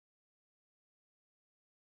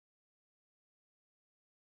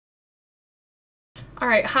All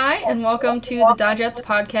right, hi, and welcome to the Dodgettes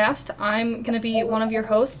podcast. I'm going to be one of your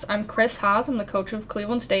hosts. I'm Kris Haas. I'm the coach of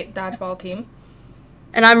Cleveland State Dodgeball team.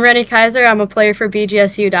 And I'm Reni Kaiser. I'm a player for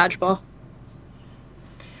BGSU Dodgeball.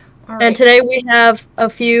 All right. And today we have a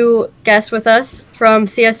few guests with us from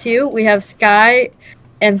CSU. We have Sky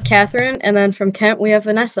and Kathryn, and then from Kent we have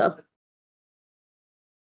Vanessa.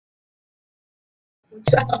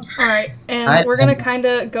 All right, and we're going to kind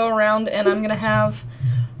of go around, and I'm going to have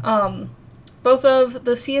both of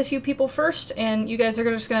the CSU people first, and you guys are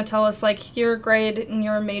just going to tell us, like, your grade and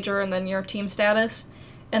your major and then your team status.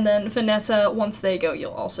 And then Vanessa, once they go,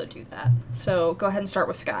 you'll also do that. So go ahead and start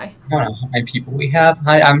with Sky. Hi, people we have.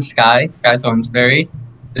 Hi, I'm Sky Thornsberry.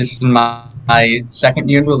 This is my second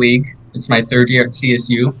year in the league. It's my third year at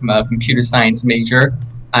CSU. I'm a computer science major.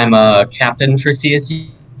 I'm a captain for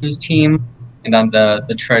CSU's team, and I'm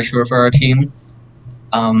the treasurer for our team.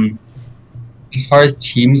 As far as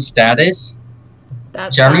team status,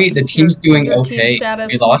 Jeremy, the team's doing okay.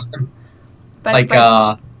 We lost them.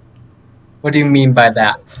 What do you mean by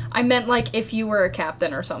that? I meant like if you were a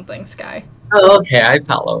captain or something, Sky. Oh, okay, I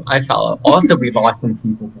follow. Also, we lost some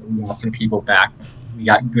people, but we got some people back. We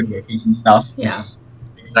got good rookies and stuff. Yeah. It's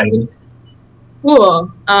exciting.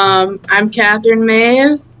 Cool. I'm Kathryn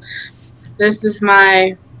Mays. This is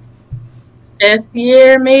my 5th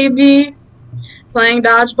year, maybe, playing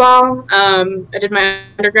dodgeball. I did my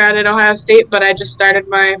undergrad at Ohio State, but I just started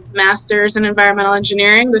my master's in environmental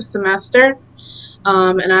engineering this semester.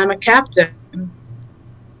 And I'm a captain.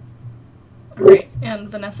 Great. And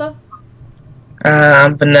Vanessa?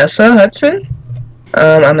 I'm Vanessa Hudson.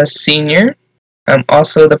 I'm a senior. I'm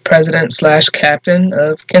also the president/captain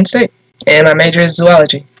of Kent State, and my major is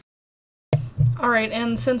zoology. All right,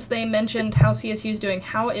 and since they mentioned how CSU is doing,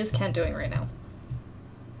 how is Kent doing right now?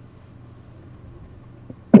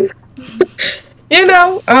 We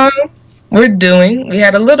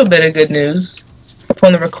had a little bit of good news.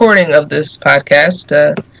 Upon the recording of this podcast,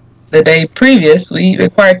 the day previous, we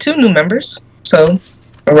acquired 2 new members, so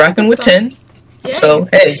we're rocking with 10. Yay. So,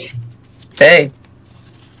 hey,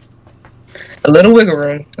 a little wiggle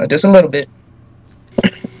room, just a little bit.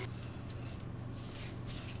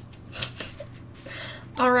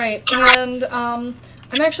 All right, and I'm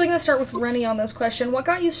actually going to start with Reni on this question. What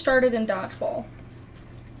got you started in dodgeball?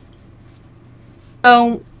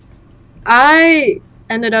 I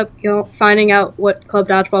ended up finding out what Club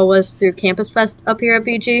Dodgeball was through Campus Fest up here at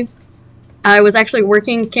BG. I was actually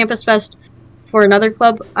working Campus Fest for another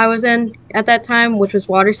club I was in at that time, which was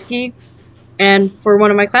water ski. And for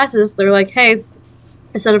one of my classes, they're like, hey,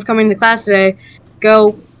 instead of coming to class today,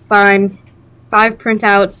 go find 5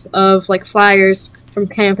 printouts of like flyers from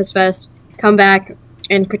Campus Fest, come back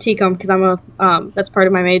and critique them because that's part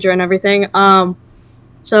of my major and everything.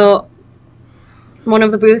 So one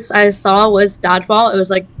of the booths I saw was dodgeball. It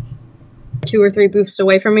was like 2 or 3 booths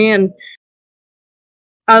away from me, and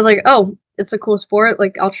I was like, oh, it's a cool sport.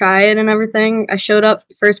 Like, I'll try it and everything. I showed up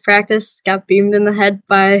first practice, got beamed in the head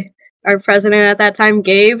by our president at that time,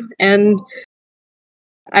 Gabe, and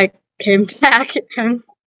I came back, and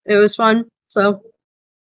it was fun. So,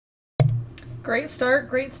 Great start.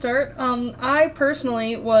 I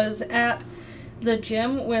personally was at the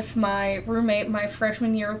gym with my roommate my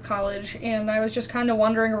freshman year of college, and I was just kind of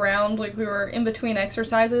wandering around, like we were in between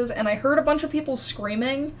exercises, and I heard a bunch of people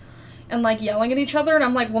screaming and like yelling at each other, and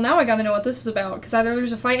I'm like, well, now I gotta know what this is about, because either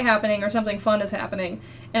there's a fight happening or something fun is happening,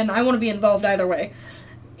 and I want to be involved either way.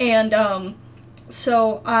 And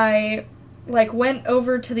so I like went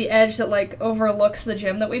over to the edge that like overlooks the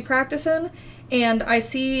gym that we practice in, and I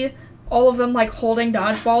see all of them, like, holding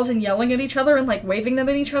dodgeballs and yelling at each other and, like, waving them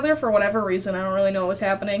at each other for whatever reason. I don't really know what was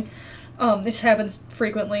happening. This happens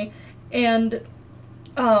frequently. And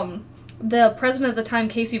the president at the time,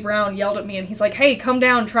 Casey Brown, yelled at me, and he's like, hey, come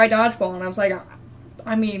down, try dodgeball. And I was like,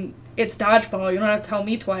 I mean, it's dodgeball. You don't have to tell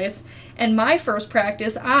me twice. And my first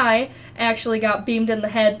practice, I actually got beamed in the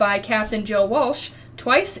head by Captain Joe Walsh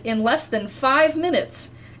twice in less than 5 minutes.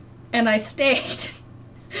 And I stayed.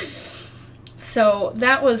 So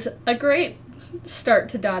that was a great start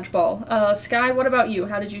to dodgeball. Sky, what about you?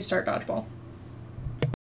 How did you start dodgeball?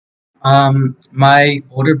 My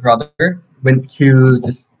older brother went to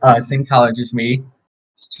the same college as me,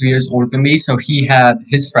 2 years older than me, so he had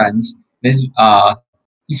his friends.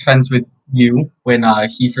 He's friends with you when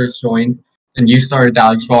he first joined, and you started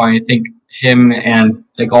dodgeball, and I think him and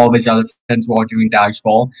like all of his other friends were all doing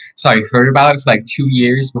dodgeball. So I heard about it for like 2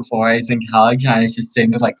 years before I was in college, and I was just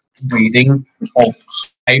sitting there like waiting all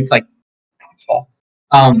hyped like dodgeball.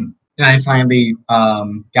 And I finally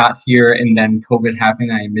got here, and then COVID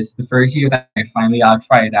happened, and I missed the first year. That I finally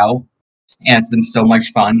tried it out. and it's been so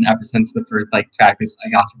much fun ever since the first practice I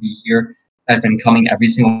got to be here. I've been coming every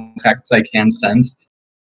single practice I can since.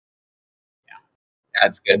 Yeah,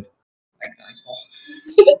 it's good.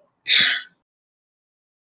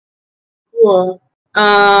 Cool.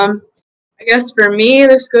 I guess for me,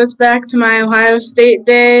 this goes back to my Ohio State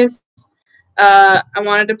days. I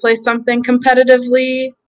wanted to play something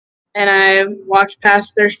competitively, and I walked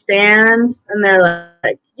past their stands, and they're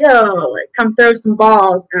like, yo, like, come throw some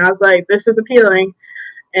balls. And I was like, this is appealing.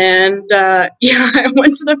 And, yeah, I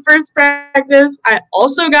went to the first practice. I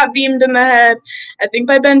also got beamed in the head, I think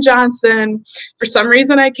by Ben Johnson. For some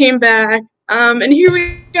reason, I came back. And here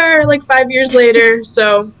we are, like, 5 years later.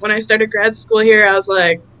 So when I started grad school here, I was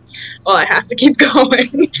like, well, I have to keep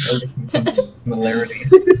going. Some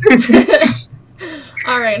similarities.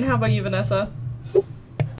 All right, and how about you, Vanessa?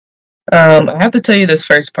 I have to tell you this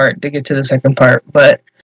first part to get to the second part, but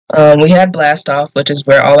we had Blast Off, which is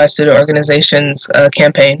where all our student organizations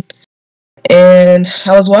campaign. And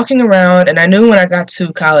I was walking around, and I knew when I got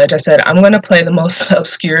to college, I said, I'm going to play the most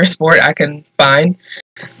obscure sport I can find.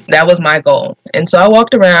 That was my goal. And so I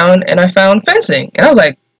walked around, and I found fencing. And I was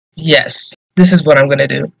like, yes, this is what I'm going to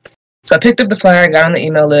do. So I picked up the flyer, I got on the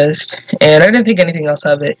email list, and I didn't think anything else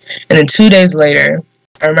of it. And then 2 days later,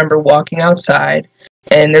 I remember walking outside,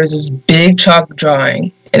 and there was this big chalk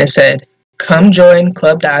drawing, and it said, come join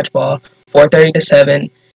Club Dodgeball, 4:30 to 7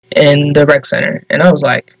 in the rec center. And I was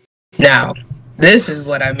like, now, this is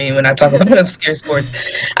what I mean when I talk about obscure sports.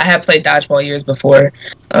 I have played dodgeball years before,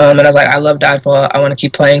 and I was like, I love dodgeball. I want to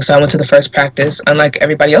keep playing. So I went to the first practice. Unlike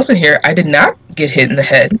everybody else in here, I did not get hit in the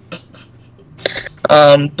head.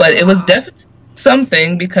 But it was definitely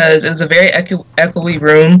something because it was a very echoey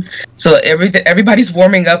room. So everybody's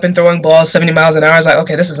warming up and throwing balls 70 miles an hour. I was like,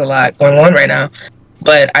 okay, this is a lot going on right now.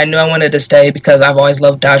 But I knew I wanted to stay because I've always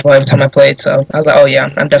loved dodgeball every time I played. So I was like, oh yeah,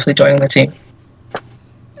 I'm definitely joining the team.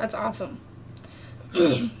 That's awesome.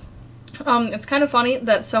 It's kind of funny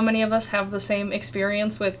that so many of us have the same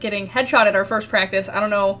experience with getting headshot at our first practice. I don't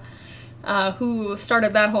know who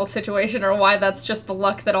started that whole situation or why that's just the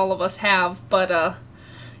luck that all of us have, but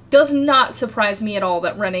does not surprise me at all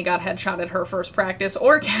that Reni got headshot at her first practice,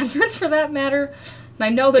 or Kathryn for that matter. And I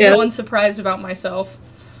know that no one's surprised about myself.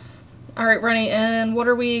 All right, Reni, and what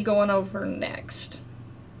are we going over next?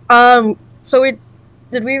 So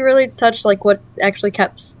did we really touch like what actually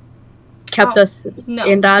kept us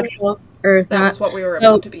in dodgeball or that not? was what we were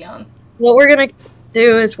about to be on. What we're gonna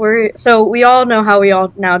do is we all know how we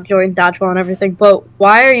all now joined dodgeball and everything, but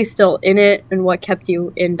why are you still in it, and what kept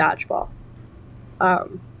you in dodgeball?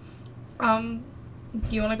 Do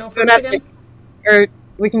you want to go first Vanessa, again? or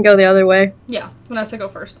we can go the other way. Yeah, Vanessa, go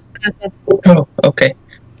first. Oh, okay.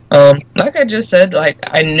 Like I just said, like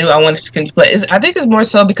I knew I wanted to continue play. I think it's more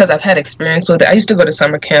so because I've had experience with it. I used to go to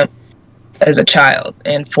summer camp as a child,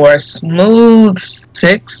 and for a smooth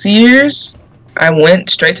 6 years, I went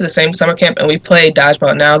straight to the same summer camp and we played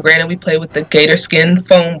dodgeball. Now, granted, we played with the gator skin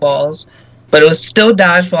foam balls, but it was still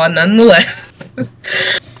dodgeball nonetheless.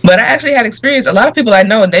 But I actually had experience. A lot of people I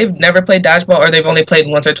know, they've never played dodgeball or they've only played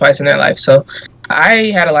once or twice in their life. So I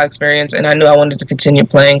had a lot of experience, and I knew I wanted to continue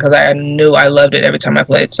playing because I knew I loved it every time I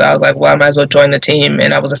played. So I was like, well, I might as well join the team.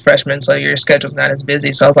 And I was a freshman, so your schedule's not as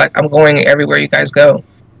busy. So I was like, I'm going everywhere you guys go.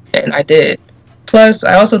 And I did. Plus,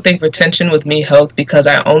 I also think retention with me helped because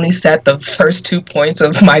I only sat the first 2 points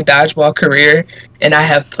of my dodgeball career, and I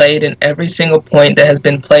have played in every single point that has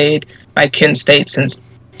been played by Kent State since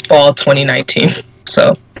fall 2019.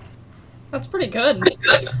 So that's pretty good.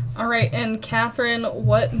 All right, and Kathryn,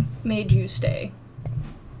 what made you stay?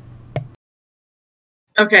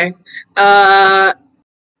 Okay.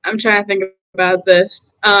 I'm trying to think about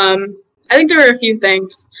this. I think there were a few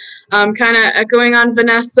things. Kind of echoing on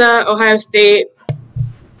Vanessa, Ohio State,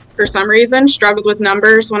 for some reason, struggled with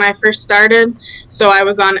numbers when I first started. So I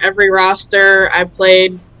was on every roster. I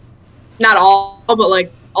played, not all, but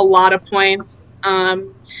like a lot of points,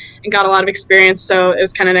 and got a lot of experience. So it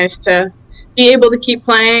was kind of nice to be able to keep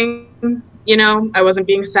playing. You know, I wasn't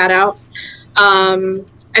being sat out.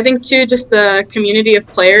 I think, too, just the community of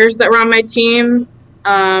players that were on my team.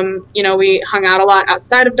 You know, we hung out a lot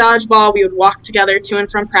outside of dodgeball. We would walk together to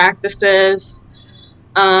and from practices.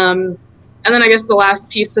 And then I guess the last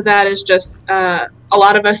piece of that is just a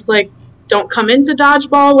lot of us, like, don't come into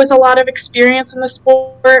dodgeball with a lot of experience in the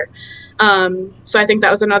sport. So I think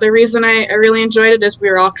that was another reason I really enjoyed it, is we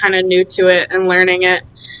were all kind of new to it and learning it.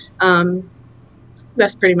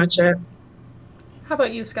 That's pretty much it. How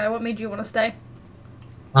about you, Sky? What made you want to stay?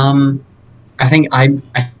 I think I'm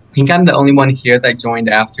the only one here that joined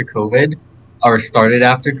after COVID, or started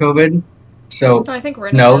after COVID. So I think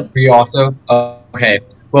Reni no, did. we also okay.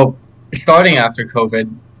 Well, starting after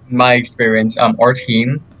COVID, my experience, our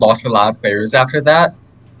team lost a lot of players after that.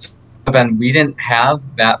 So then we didn't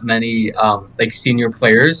have that many like senior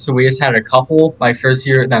players. So we just had a couple my first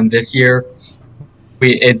year. Then this year,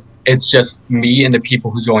 it's just me and the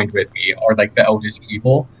people who joined with me are like the eldest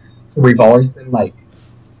people. So we've always been like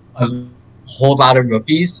a whole lot of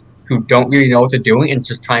rookies who don't really know what they're doing and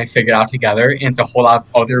just trying to figure it out together. And it's a whole lot of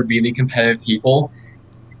other really competitive people.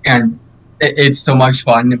 And it's so much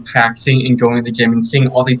fun practicing and going to the gym and seeing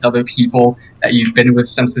all these other people that you've been with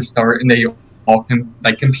since the start, and they all can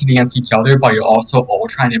like compete against each other, but you're also all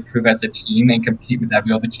trying to improve as a team and compete with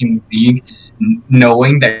every other team in the league,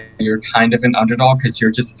 knowing that you're kind of an underdog because you're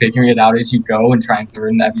just figuring it out as you go and trying to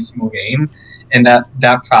learn every single game. And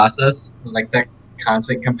that process, like that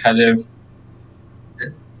constant competitive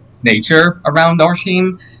nature around our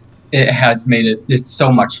team, it has made it's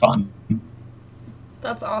so much fun.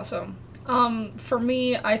 That's awesome. For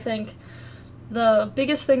me, I think the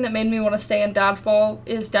biggest thing that made me want to stay in dodgeball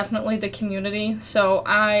is definitely the community. So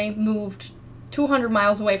I moved 200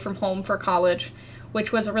 miles away from home for college,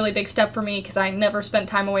 which was a really big step for me because I never spent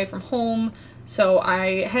time away from home. So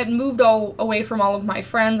I had moved all away from all of my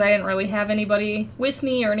friends. I didn't really have anybody with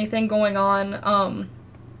me or anything going on.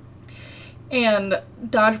 And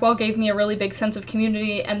dodgeball gave me a really big sense of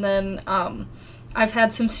community. And then I've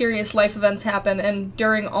had some serious life events happen, and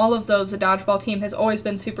during all of those, the dodgeball team has always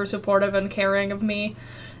been super supportive and caring of me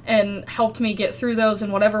and helped me get through those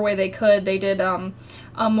in whatever way they could. They did a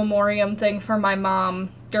memoriam thing for my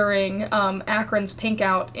mom during Akron's Pink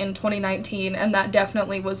Out in 2019, and that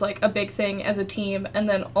definitely was like a big thing as a team. And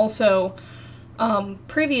then also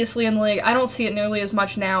previously in the league, I don't see it nearly as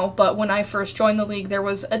much now, but when I first joined the league, there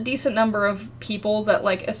was a decent number of people that,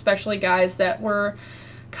 like, especially guys that were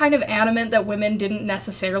kind of adamant that women didn't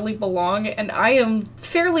necessarily belong, and I am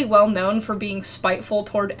fairly well known for being spiteful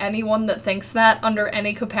toward anyone that thinks that under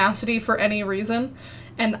any capacity for any reason,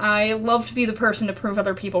 and I love to be the person to prove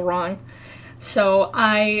other people wrong. So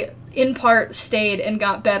I, in part, stayed and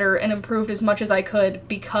got better and improved as much as I could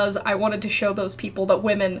because I wanted to show those people that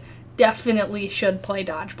women definitely should play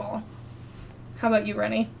dodgeball. How about you,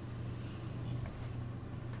 Reni?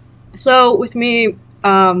 So with me,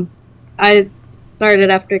 I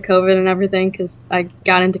started after COVID and everything because I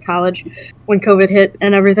got into college when COVID hit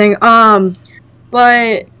and everything.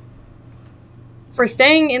 But for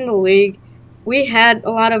staying in the league, we had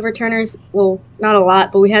a lot of returners. Well, not a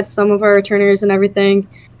lot, but we had some of our returners and everything,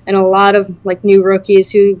 and a lot of like new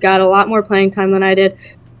rookies who got a lot more playing time than I did.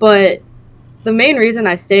 But the main reason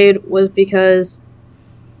I stayed was because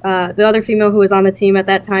the other female who was on the team at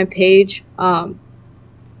that time, Paige, her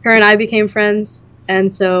and I became friends.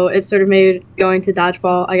 And so it sort of made going to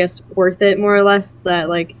dodgeball, I guess, worth it more or less. That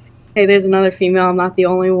like, hey, there's another female. I'm not the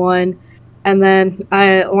only one. And then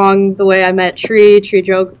along the way, I met Tree. Tree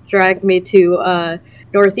dragged me to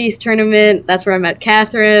Northeast tournament. That's where I met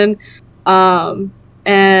Kathryn.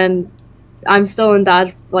 And I'm still in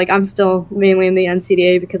I'm still mainly in the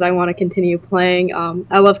NCDA because I want to continue playing.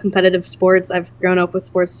 I love competitive sports. I've grown up with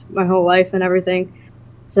sports my whole life and everything.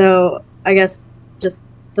 So I guess just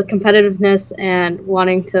the competitiveness and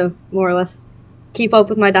wanting to more or less keep up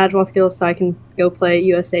with my dodgeball skills so I can go play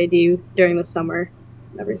USAD during the summer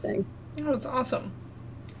and everything. Oh, that's awesome.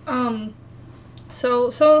 So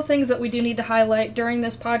some of the things that we do need to highlight during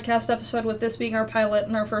this podcast episode, with this being our pilot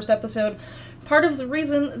and our first episode, part of the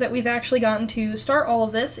reason that we've actually gotten to start all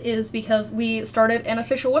of this is because we started an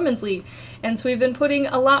official women's league. And so we've been putting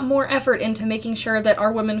a lot more effort into making sure that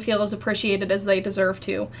our women feel as appreciated as they deserve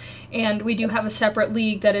to. And we do have a separate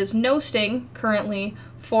league that is no sting currently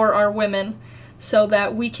for our women, so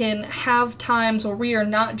that we can have times where we are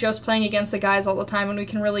not just playing against the guys all the time, and we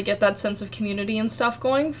can really get that sense of community and stuff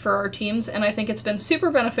going for our teams. And I think it's been super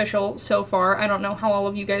beneficial so far. I don't know how all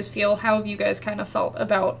of you guys feel. How have you guys kind of felt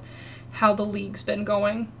about how the league's been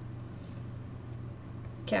going?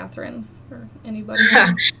 Kathryn or anybody?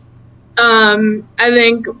 I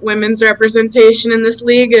think women's representation in this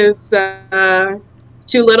league is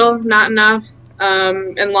too little, not enough,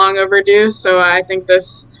 and long overdue. So I think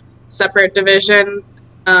this separate division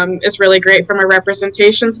is really great from a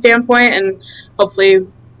representation standpoint, and hopefully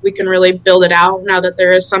we can really build it out now that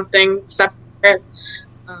there is something separate.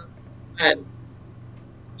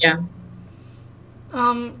 Yeah.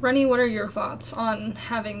 Reni, what are your thoughts on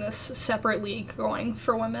having this separate league going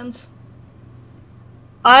for women's?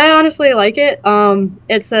 I honestly like it.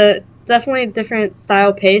 It's a definitely different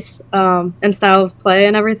style pace and style of play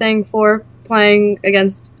and everything for playing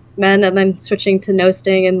against men, and then switching to no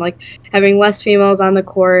sting and like having less females on the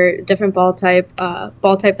court, different ball type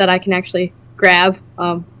that I can actually grab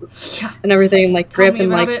and everything, like Tell grip me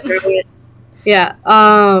and about like it. throw it. Yeah.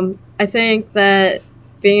 I think that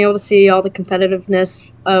being able to see all the competitiveness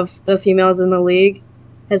of the females in the league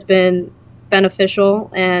has been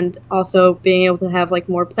beneficial, and also being able to have like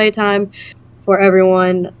more playtime for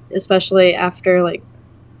everyone, especially after like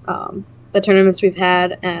the tournaments we've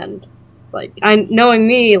had. And like knowing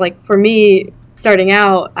me, like for me starting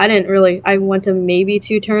out, I went to maybe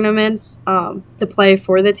 2 tournaments to play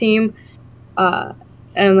for the team, and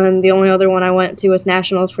then the only other one I went to was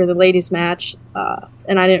nationals for the ladies match,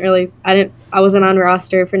 and I wasn't on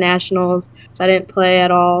roster for nationals, so I didn't play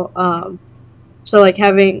at all. So like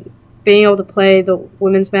being able to play the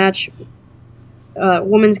women's match,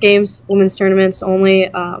 women's games, women's tournaments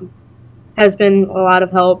only, has been a lot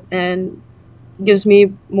of help and gives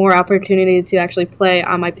me more opportunity to actually play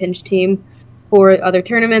on my pinch team for other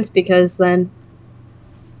tournaments, because then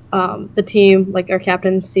the team, like our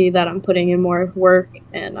captains, see that I'm putting in more work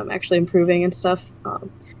and I'm actually improving and stuff,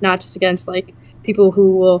 not just against like people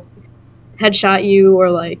who will headshot you or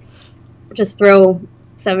like just throw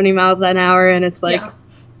 70 miles an hour and it's like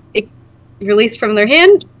it released from their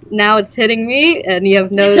hand, now it's hitting me and you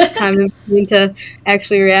have no time in between to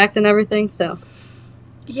actually react and everything. So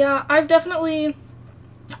yeah, I've definitely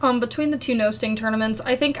between the 2 no-sting tournaments,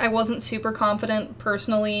 I think I wasn't super confident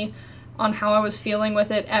personally on how I was feeling with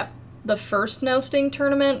it at the first no-sting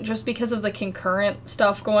tournament, just because of the concurrent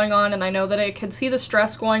stuff going on, and I know that I could see the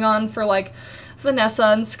stress going on for like Vanessa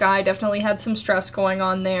and Sky. Definitely had some stress going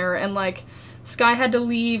on there, and like Sky had to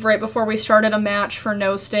leave right before we started a match for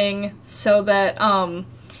no-sting so that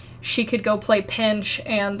she could go play pinch,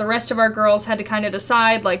 and the rest of our girls had to kind of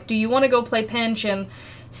decide, like, do you want to go play pinch, and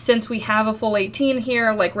since we have a full 18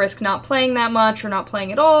 here, like, risk not playing that much or not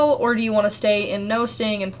playing at all, or do you want to stay in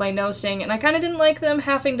no-sting and play no-sting? And I kind of didn't like them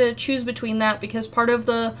having to choose between that, because part of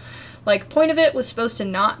the, like, point of it was supposed to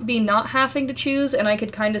not having to choose, and I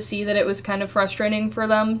could kind of see that it was kind of frustrating for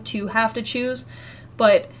them to have to choose,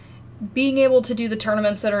 but being able to do the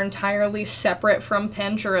tournaments that are entirely separate from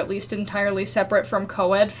pinch, or at least entirely separate from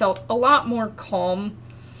co-ed, felt a lot more calm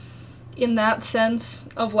in that sense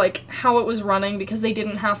of like how it was running, because they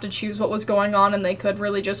didn't have to choose what was going on and they could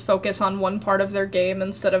really just focus on one part of their game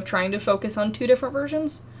instead of trying to focus on 2 different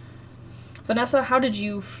versions. Vanessa, how did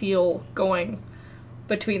you feel going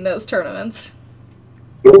between those tournaments?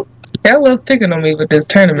 I love picking on me with this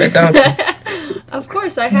tournament, don't you? Of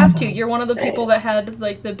course, I have to. You're one of the people that had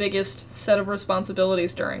like the biggest set of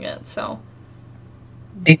responsibilities during it, so.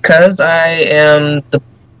 Because I am the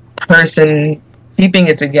person keeping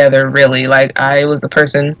it together, really. Like, I was the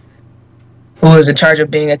person who was in charge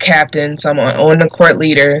of being a captain, so I'm on the court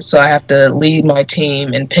leader, so I have to lead my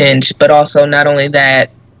team in pinch. But also, not only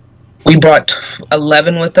that, we brought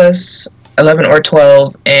 11 with us, 11 or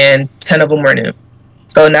 12, and 10 of them were new.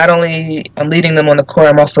 So not only I'm leading them on the court,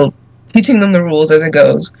 I'm also teaching them the rules as it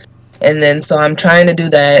goes. And then, so I'm trying to do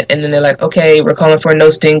that, and then they're like, okay, we're calling for a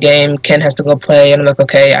no-sting game, Ken has to go play, and I'm like,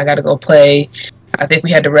 okay, I gotta go play. I think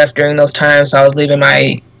we had to ref during those times, so I was leaving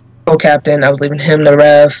my co-captain, I was leaving him to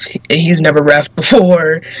ref. He's never refed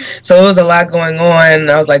before, so it was a lot going on.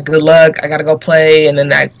 I was like, good luck, I gotta go play, and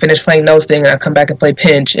then I finished playing no-sting, and I come back and play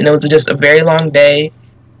pinch, and it was just a very long day.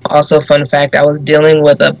 Also, fun fact, I was dealing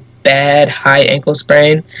with a bad high ankle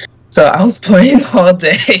sprain, so I was playing all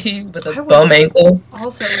day with a bum ankle.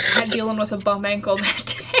 Also dealing with a bum ankle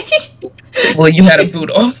that day. Well, you had a boot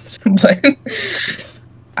off, but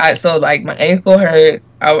so like my ankle hurt.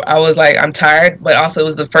 I was like, I'm tired, but also it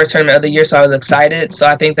was the first tournament of the year, so I was excited. So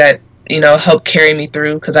I think that, you know, helped carry me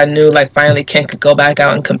through, because I knew like finally Ken could go back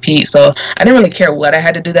out and compete. So I didn't really care what I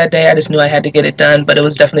had to do that day. I just knew I had to get it done, but it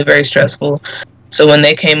was definitely very stressful. So when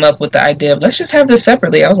they came up with the idea of let's just have this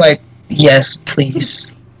separately, I was like, yes,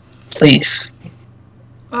 please. Please.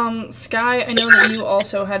 Sky, I know that you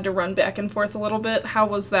also had to run back and forth a little bit. How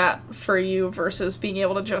was that for you versus being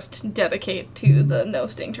able to just dedicate to the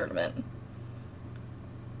no-sting tournament?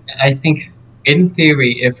 I think, in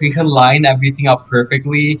theory, if we could line everything up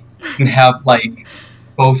perfectly and have, like,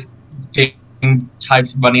 both game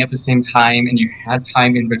types running at the same time, and you had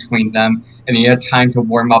time in between them, and you had time to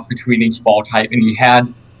warm up between each ball type, and you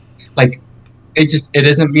had, like, it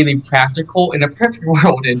isn't really practical. In a perfect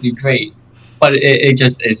world, it'd be great, but it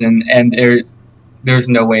just isn't, and there's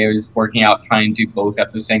no way it was working out trying to do both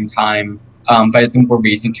at the same time. But I think for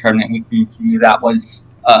recent tournament with BG, that was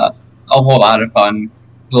a whole lot of fun.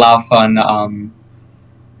 A lot of fun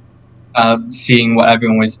seeing what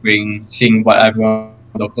everyone was bringing, seeing what everyone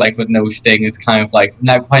looked like with no sting. It's kind of like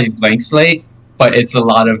not quite a blank slate, but it's a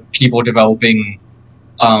lot of people developing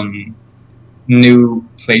new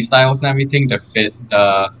play styles and everything to fit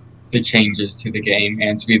the the changes to the game,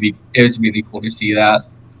 and it was really cool to see that.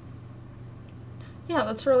 Yeah,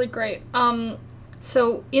 that's really great.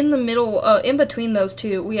 So in the middle, in between those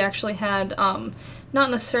two, we actually had not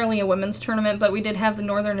necessarily a women's tournament, but we did have the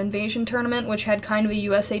Northern Invasion tournament, which had kind of a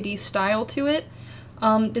USAD style to it.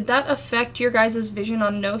 Did that affect your guys' vision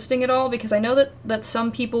on no-sting at all? Because I know that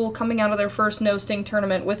some people coming out of their first no-sting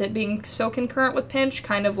tournament, with it being so concurrent with pinch,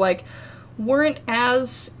 kind of like weren't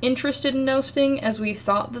as interested in no-sting as we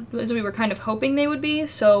were kind of hoping they would be.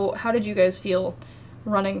 So how did you guys feel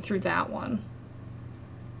running through that one?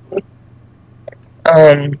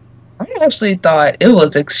 I actually thought it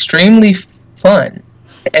was extremely fun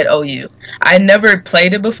at OU. I never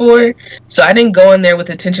played it before, so I didn't go in there with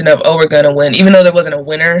the intention of, oh, we're gonna win, even though there wasn't a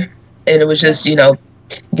winner and it was just,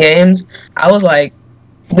 games. I was like,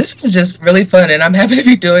 this is just really fun and I'm happy to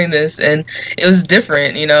be doing this, and it was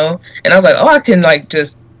different, and I was like, oh, I can like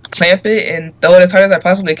just clamp it and throw it as hard as I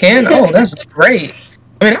possibly can. Oh, that's great.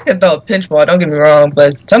 I mean, I can throw a pinch ball, don't get me wrong,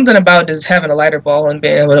 but something about just having a lighter ball and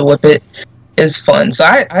being able to whip it is fun. So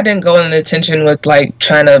I didn't go in the intention with like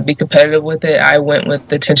trying to be competitive with it. I went with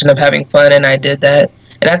the intention of having fun, and I did that.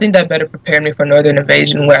 And I think that better prepared me for Northern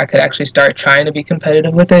Invasion, where I could actually start trying to be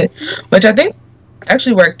competitive with it, which I think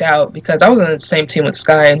actually worked out, because I was on the same team with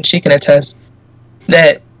Sky, and she can attest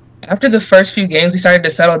that after the first few games we started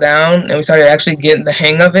to settle down and we started actually getting the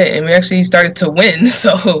hang of it, and we actually started to win.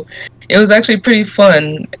 So it was actually pretty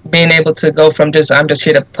fun being able to go from just I'm just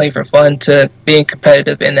here to play for fun to being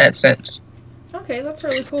competitive in that sense. Okay, that's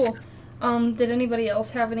really cool. Did anybody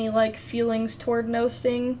else have any like feelings toward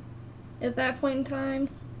no-sting at that point in time?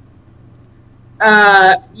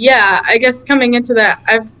 Yeah, I guess coming into that,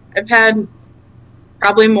 I've had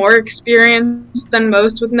probably more experience than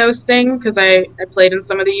most with no-sting, because I played in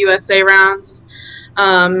some of the USA rounds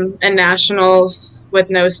and nationals with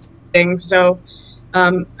no-sting, so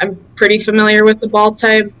I'm pretty familiar with the ball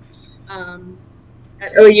type.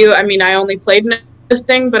 At OU, I mean, I only played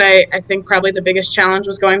no-sting, but I think probably the biggest challenge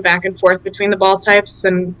was going back and forth between the ball types,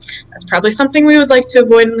 and that's probably something we would like to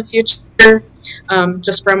avoid in the future,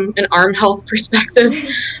 just from an arm health perspective.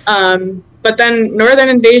 But then Northern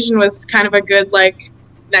Invasion was kind of a good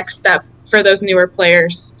next step for those newer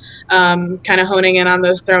players, kind of honing in on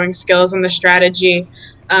those throwing skills and the strategy,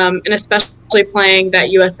 and especially playing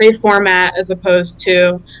that USA format as opposed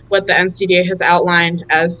to what the NCDA has outlined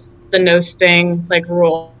as the no-sting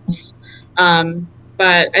rules.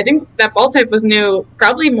 But I think that ball type was new,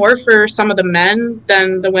 probably more for some of the men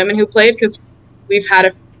than the women who played, because we've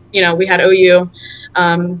had we had OU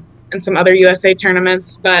and some other USA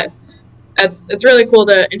tournaments, but it's really cool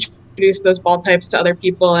to introduce those ball types to other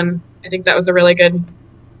people, and I think that was a really good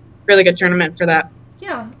tournament for that.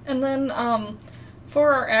 Yeah, and then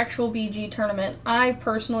for our actual BG tournament, I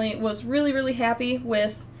personally was really, really happy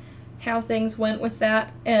with how things went with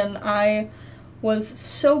that, and I was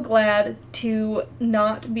so glad to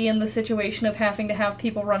not be in the situation of having to have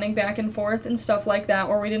people running back and forth and stuff like that,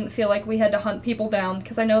 where we didn't feel like we had to hunt people down,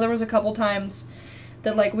 because I know there was a couple times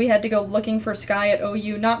that we had to go looking for Sky at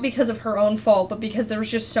OU, not because of her own fault, but because there was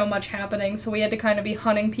just so much happening, so we had to kind of be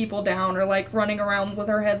hunting people down, or running around with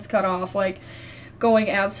our heads cut off, going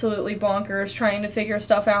absolutely bonkers, trying to figure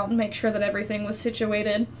stuff out and make sure that everything was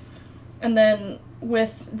situated. And then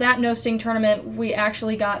with that no-sting tournament, we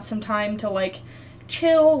actually got some time to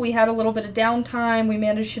chill. We had a little bit of downtime. We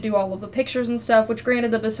managed to do all of the pictures and stuff, which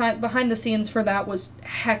granted the behind the scenes for that was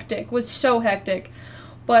hectic, was so hectic.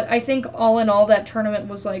 But I think all in all, that tournament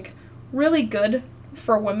was really good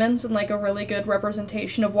for women's, and a really good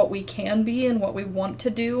representation of what we can be and what we want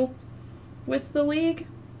to do with the league.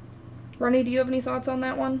 Reni, do you have any thoughts on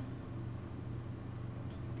that one?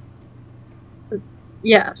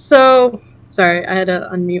 Yeah, so sorry, I had to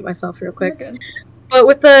unmute myself real quick. You're good. But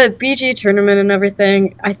with the BG tournament and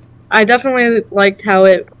everything, I definitely liked how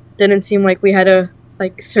it didn't seem like we had to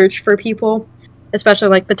search for people,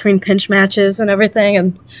 especially between pinch matches and everything,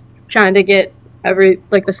 and trying to get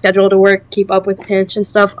the schedule to work, keep up with pinch and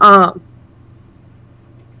stuff.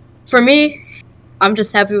 For me, I'm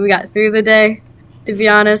just happy we got through the day. To be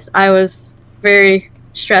honest, I was very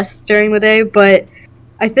stressed during the day, but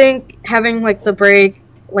I think having the break,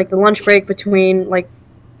 the lunch break between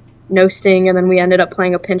no-sting, and then we ended up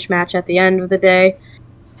playing a pinch match at the end of the day,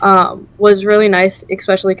 was really nice,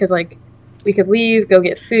 especially because we could leave, go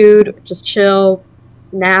get food, just chill,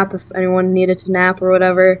 nap if anyone needed to nap or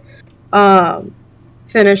whatever,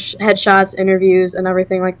 finish headshots, interviews, and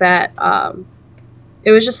everything like that.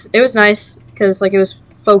 It was nice because it was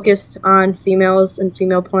focused on females and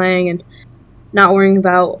female playing, and not worrying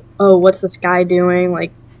about, oh, what's this guy doing,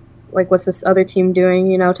 what's this other team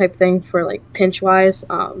doing, type thing for pinch wise.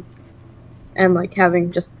 and like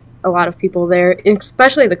having just a lot of people there,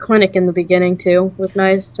 especially the clinic in the beginning too was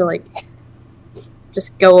nice to like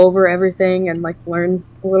just go over everything and like learn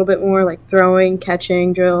a little bit more, like throwing,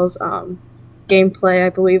 catching drills, gameplay. I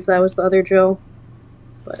believe that was the other drill.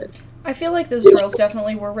 But I feel like those drills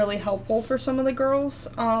definitely were really helpful for some of the girls.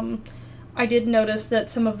 I did notice that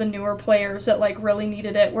some of the newer players that like really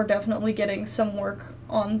needed it were definitely getting some work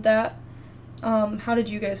on that. How did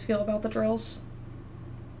you guys feel about the drills?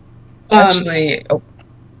 Actually, I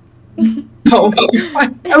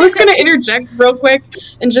was going to interject real quick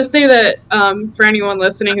and just say that for anyone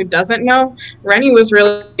listening who doesn't know, Reni was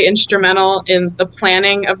really instrumental in the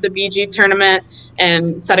planning of the BG tournament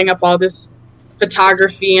and setting up all this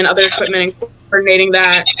photography and other equipment and coordinating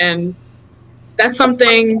that. And that's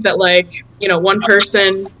something that, like, you know, one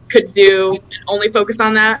person could do and only focus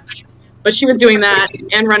on that. But she was doing that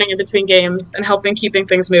and running in between games and helping keeping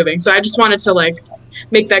things moving. So I just wanted to, like,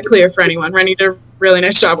 make that clear for anyone. Reni did a really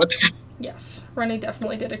nice job with that. Yes, Reni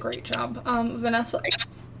definitely did a great job. Vanessa?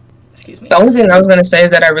 Excuse me. The only thing I was going to say is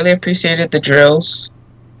that I really appreciated the drills.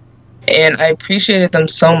 And I appreciated them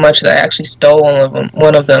so much that I actually stole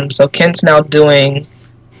one of them. So Kent's now doing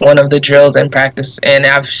one of the drills in practice, and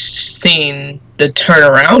I've seen the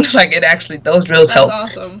turnaround. Like, it actually, those drills help.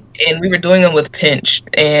 That's awesome. And we were doing them with pinch.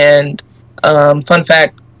 And fun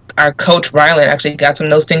fact, our coach Rylan actually got some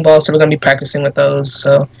no-sting balls, so we're going to be practicing with those.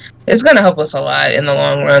 So it's going to help us a lot in the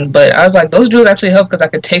long run. But I was like, those drills actually help because I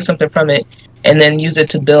could take something from it and then use it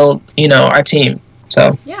to build, you know, our team.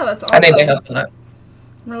 So yeah, that's awesome. I think they helped a lot.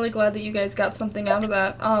 I'm really glad that you guys got something out of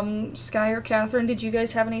that. Sky or Kathryn, did you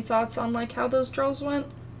guys have any thoughts on like how those drills went?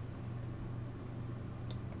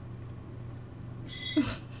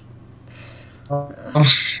 Sorry.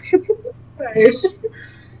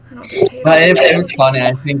 But it was funny.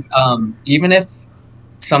 I think even if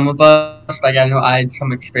some of us, like I know I had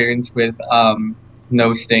some experience with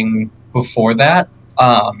no-sting before that,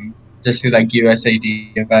 just through like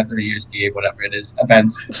USAD event or USDA, whatever it is,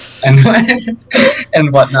 events and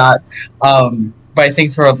and whatnot. But I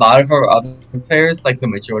think for a lot of our other players, like the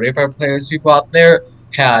majority of our players who go out there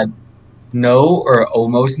had no or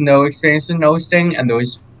almost no experience in no-sting, and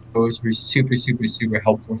those were super, super, super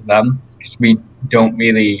helpful for them because we don't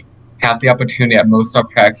really have the opportunity at most of our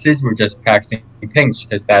practices. We're just practicing pinch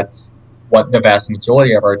because that's what the vast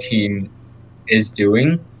majority of our team is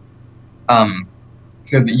doing.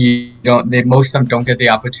 So that most of them don't get the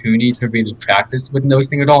opportunity to really practice with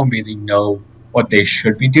no-sting at all and really know what they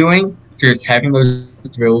should be doing. So just having those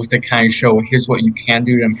drills that kind of show here's what you can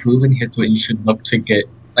do to improve and here's what you should look to get,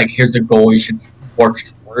 like here's a goal you should work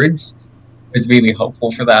towards, is really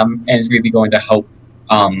helpful for them and is really going to help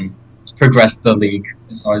progress the league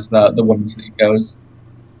as far as the women's league goes.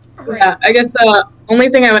 Yeah, I guess only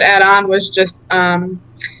thing I would add on was just,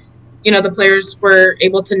 you know, the players were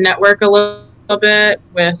able to network a little bit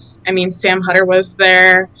with, I mean, Sam Hutter was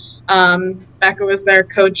there, Becca was there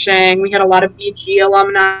coaching, we had a lot of BG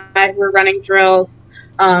alumni who were running drills,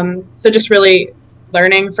 so just really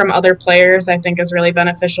learning from other players I think is really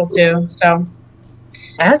beneficial too. So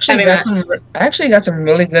I actually got some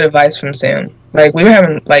really good advice from Sam. Like, we were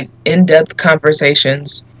having like in-depth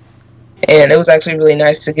conversations, and it was actually really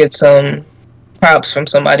nice to get some props from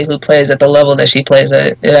somebody who plays at the level that she plays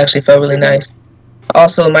at. It actually felt really nice.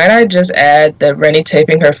 Also, might I just add that Reni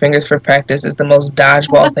taping her fingers for practice is the most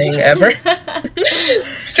dodgeball thing ever.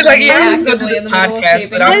 Because like, yeah, I'm going to do this podcast,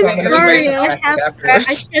 but I'm going to be ready for practice afterwards.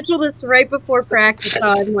 I scheduled this right before practice, so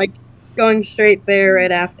I'm like going straight there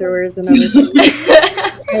right afterwards and everything.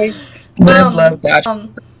 Okay. Love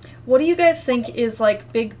dodgeball. What do you guys think is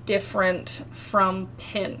like big different from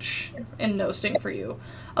pinch and no-sting for you?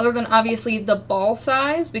 Other than obviously the ball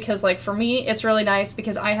size, because like for me it's really nice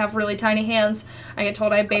because I have really tiny hands. I get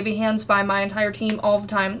told I have baby hands by my entire team all the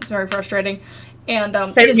time. It's very frustrating. And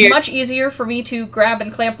it is much easier for me to grab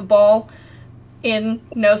and clamp the ball in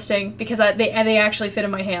no-sting because they actually fit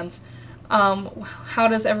in my hands. How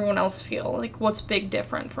does everyone else feel? Like, what's big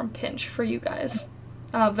different from pinch for you guys?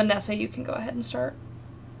 Vanessa, you can go ahead and start.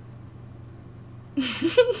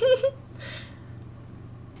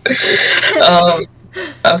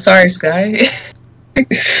 I'm sorry, Sky.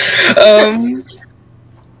 The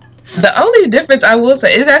only difference I will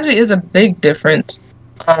say is a big difference.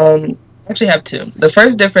 I actually have two. The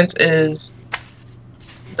first difference is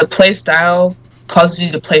the play style causes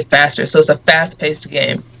you to play faster, so it's a fast-paced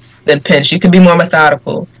game than pinch. You can be more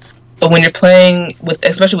methodical. But when you're playing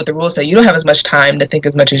especially with the rule set, you don't have as much time to think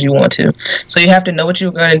as much as you want to. So you have to know what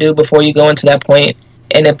you're going to do before you go into that point,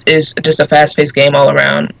 and it is just a fast-paced game all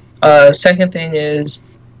around. Second thing is,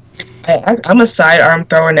 I'm a sidearm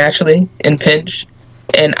thrower naturally in pinch,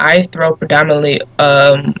 and I throw predominantly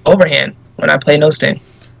overhand when I play no sting.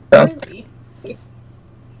 So. Really?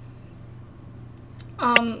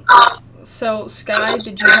 So Sky,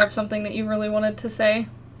 did you have something that you really wanted to say?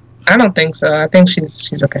 I don't think so. I think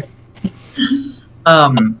she's okay. I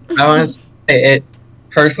want to say it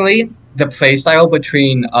personally. The play style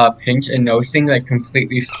between pinch and no sting like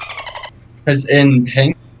completely. Because in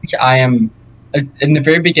pinch, I am in the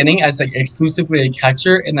very beginning as like exclusively a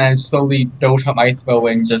catcher, and I slowly built up my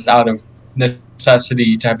throwing just out of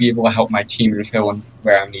necessity to be able to help my team to fill in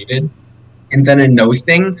where I'm needed. And then in no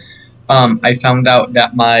sting, I found out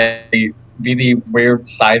that my really weird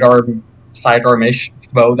sidearm-ish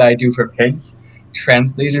throw that I do for pinch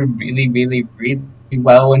translated really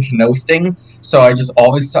well into no sting. So I just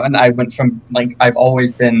all of a sudden I went from like I've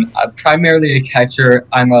always been primarily a catcher.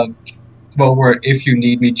 I'm a thrower if you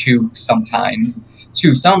need me to sometimes.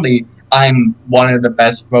 To suddenly I'm one of the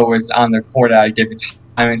best throwers on the court at a given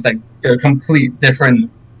time. It's like a complete different.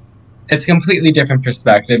 It's a completely different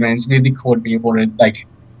perspective, and it's really cool to be able to like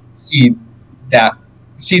see the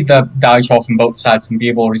dodgeball from both sides and be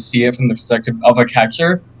able to see it from the perspective of a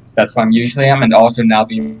catcher. So that's what I'm usually am, and also now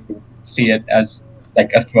being able to see it as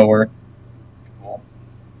like a thrower.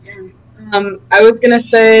 I was gonna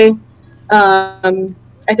say,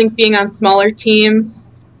 I think being on smaller teams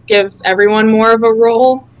gives everyone more of a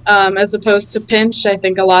role, as opposed to pinch. I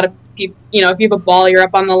think a lot of people, if you have a ball, you're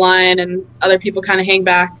up on the line, and other people kind of hang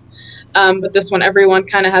back. But this one, everyone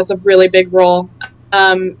kind of has a really big role.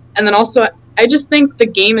 And then also, I just think the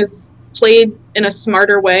game is played in a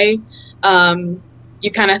smarter way.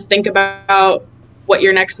 You kind of think about what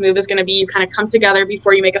your next move is going to be. You kind of come together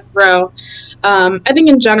before you make a throw. I think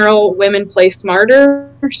in general, women play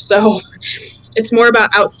smarter, so it's more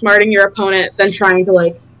about outsmarting your opponent than trying to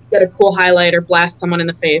like get a cool highlight or blast someone in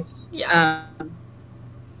the face. Yeah.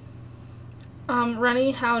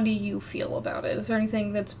 Reni, how do you feel about it? Is there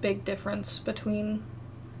anything that's big difference between?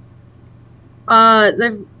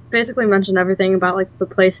 They've basically mentioned everything about like the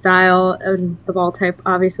play style and the ball type.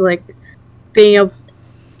 Obviously, like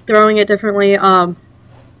throwing it differently.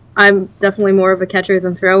 I'm definitely more of a catcher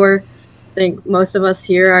than thrower. I think most of us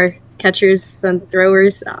here are catchers than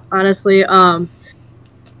throwers, honestly.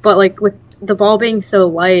 But like with the ball being so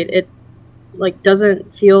light, it like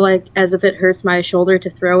doesn't feel like as if it hurts my shoulder to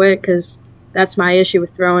throw it, because that's my issue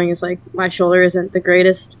with throwing is like my shoulder isn't the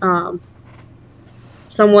greatest.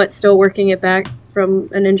 Somewhat still working it back from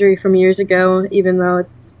an injury from years ago, even though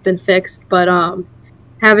it's been fixed. But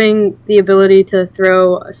having the ability to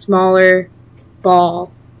throw a smaller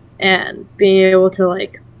ball and being able to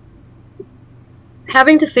like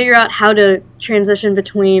having to figure out how to transition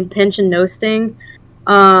between pinch and no sting,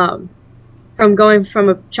 from going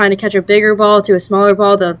from trying to catch a bigger ball to a smaller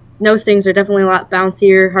ball. The no stings are definitely a lot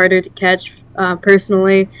bouncier, harder to catch,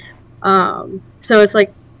 personally. So it's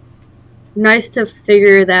like nice to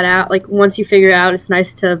figure that out. Like once you figure it out, it's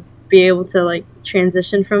nice to be able to like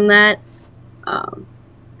transition from that.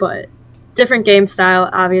 But different game style,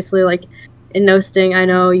 obviously. Like in no sting, I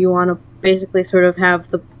know you want to basically sort of have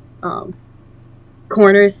the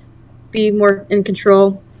corners be more in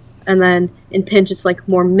control, and then in pinch, it's like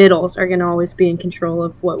more middles are gonna always be in control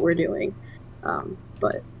of what we're doing.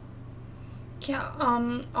 But yeah,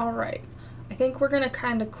 all right. I think we're gonna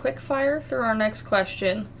kind of quick fire through our next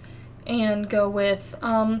question and go with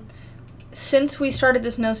since we started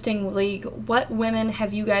this no sting league, what women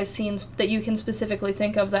have you guys seen that you can specifically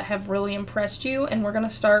think of that have really impressed you? And we're gonna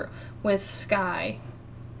start with Sky.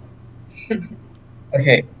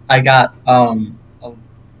 Okay, I got a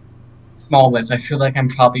small list. I feel like I'm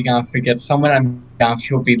probably gonna forget someone. I'm gonna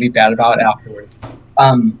feel really bad about afterwards.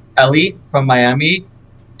 Ellie from Miami,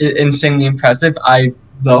 insanely impressive. I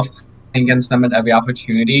love playing against them at every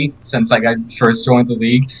opportunity since like I first joined the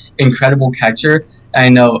league. Incredible catcher. I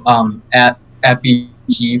know at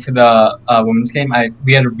BG for the women's game,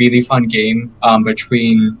 we had a really fun game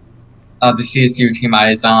between the CSU team I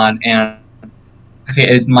was on and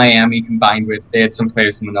it was Miami combined with they had some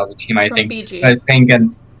players from another team I think. BG. I was playing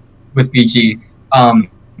with BG.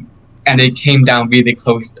 And it came down really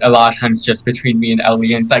close a lot of times just between me and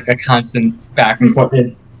Ellie, and it's like a constant back and forth.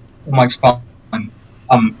 It's so much fun.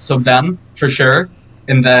 So them for sure,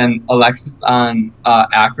 and then Alexis on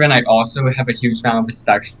Akron. I also have a huge amount of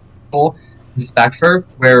respect for,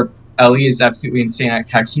 where Ellie is absolutely insane at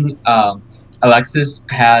catching. Alexis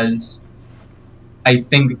has, I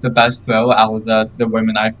think, the best throw out of the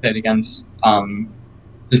women I've played against.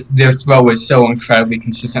 Their throw is so incredibly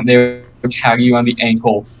consistent. They would tag you on the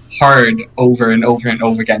ankle hard over and over and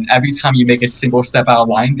over again. Every time you make a single step out of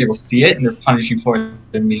line, they will see it and they'll punish you for it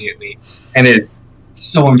immediately. And it's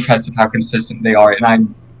so impressive how consistent they are,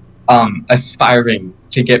 and I'm aspiring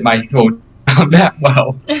to get my throw down that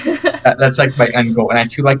well. That's like my end goal, and I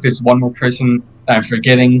feel like there's one more person that I'm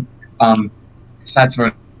forgetting. That's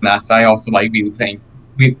Vanessa. I also like really playing.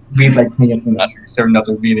 We like playing against Vanessa because they're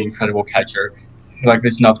another really incredible catcher. I feel like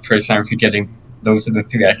there's another person I'm forgetting. Those are the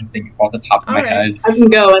three I can think of off the top of my head. I can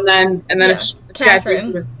go, and then Yeah. if Sky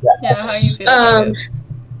Kathryn. Yeah, how you feel about it?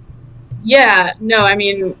 Yeah, no, I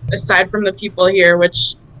mean, aside from the people here,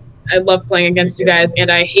 which I love playing against you guys,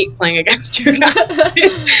 and I hate playing against you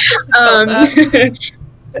guys.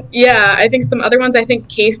 Yeah, I think some other ones. I think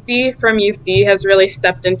Casey from UC has really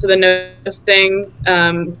stepped into the noasting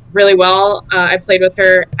really well. I played with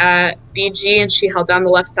her at BG, and she held down the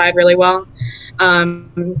left side really well.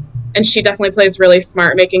 And she definitely plays really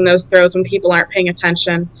smart, making those throws when people aren't paying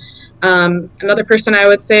attention. Another person I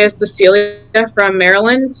would say is Cecilia from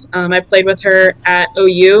Maryland. I played with her at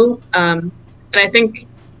OU, and I think,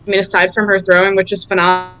 aside from her throwing, which is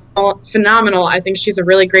phenomenal, I think she's a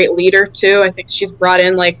really great leader too. I think she's brought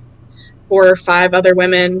in like 4 or 5 other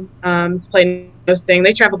women to play noasting.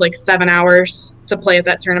 They traveled like 7 hours to play at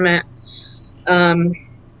that tournament. Trying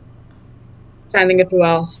to think of who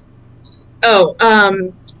else.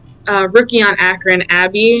 Rookie on Akron,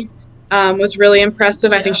 Abby, was really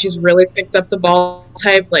impressive. I think she's really picked up the ball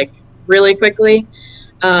type like really quickly,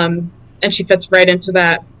 and she fits right into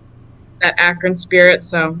that Akron spirit.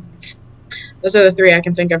 So those are the 3 I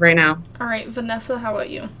can think of right now. All right, Vanessa, how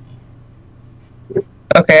about you?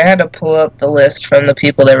 Okay, I had to pull up the list from the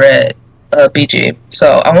people that were at BG.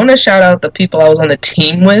 So I want to shout out the people I was on the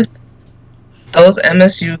team with. Those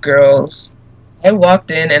MSU girls. I walked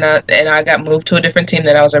in and I got moved to a different team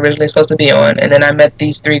that I was originally supposed to be on, and then I met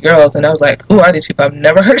these 3 girls, and I was like, who are these people? I've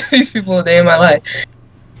never heard of these people a day in my life.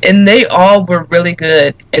 And they all were really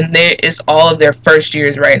good, and it's all of their first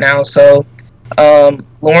years right now. So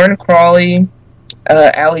Lauren Crawley,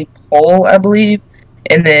 Allie Cole, I believe,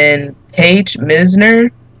 and then Paige Misner.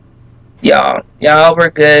 Y'all were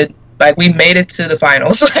good. Like, we made it to the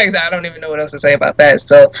finals. Like, I don't even know what else to say about that.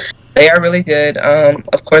 So they are really good.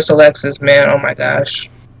 Of course, Alexis, man, oh my gosh,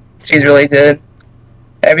 she's really good.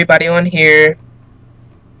 Everybody on here,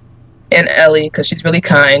 and Ellie, because she's really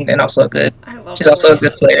kind and also good. She's also a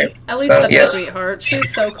good player. Ellie's such a sweetheart.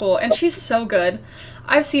 She's so cool, and she's so good.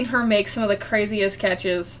 I've seen her make some of the craziest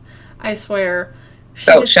catches. I swear.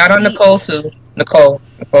 Shout out Nicole too. Nicole.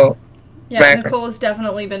 Yeah, Racker. Nicole has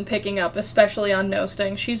definitely been picking up, especially on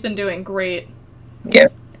noasting. She's been doing great. Yeah.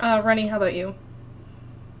 Reni, how about you?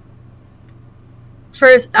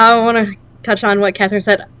 First, I want to touch on what Kathryn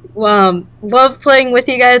said. Love playing with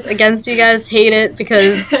you guys, against you guys, hate it,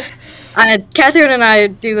 because Kathryn and I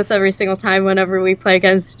do this every single time whenever we play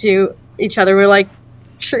against each other. We're like,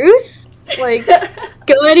 truce? Like,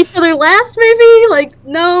 go at each other last, maybe? Like,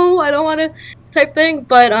 no, I don't want to, type thing.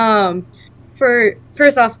 But,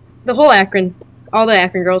 first off, the whole Akron, all the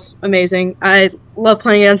Akron girls, amazing. I love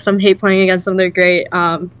playing against them, hate playing against them, they're great.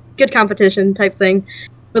 Good competition type thing.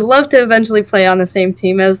 Would love to eventually play on the same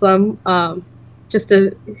team as them, just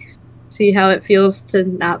to see how it feels to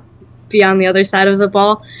not be on the other side of the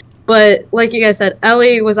ball. But like you guys said, I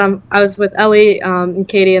was with Ellie and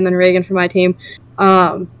Katie and then Reagan for my team.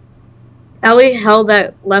 Ellie held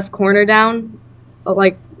that left corner down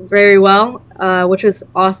like very well, which was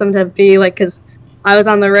awesome to be like, because I was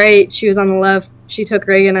on the right, she was on the left, she took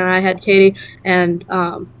Reagan and I had Katie, and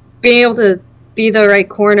being able to be the right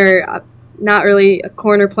corner, not really a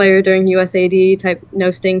corner player during USAD type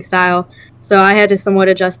no-sting style, so I had to somewhat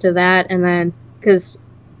adjust to that, and then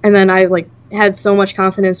I like had so much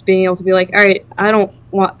confidence being able to be like, all right,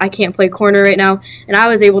 I can't play corner right now, and I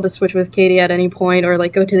was able to switch with Katie at any point or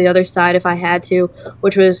like go to the other side if I had to,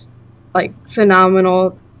 which was like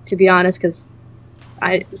phenomenal, to be honest, because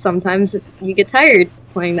sometimes you get tired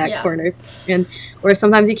playing that corner, or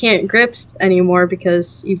sometimes you can't grip anymore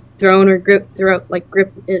because you've thrown or gripped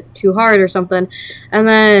it too hard or something. And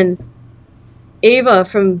then Ava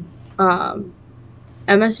from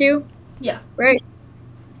MSU, right?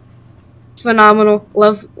 Phenomenal.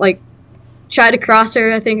 Love, like, tried to cross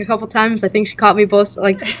her I think a couple times. I think she caught me both,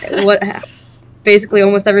 like, basically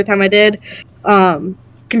almost every time I did.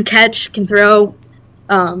 Can catch, can throw.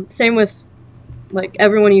 Same with like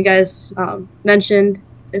everyone you guys mentioned,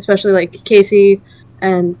 especially like Casey,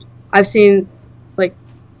 and I've seen like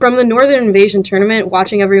from the Northern Invasion tournament,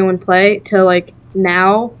 watching everyone play to like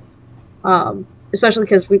now, especially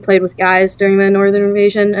because we played with guys during the Northern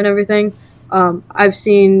Invasion and everything. I've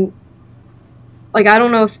seen, like, I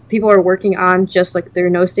don't know if people are working on just like their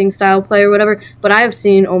no-sting style play or whatever, but I have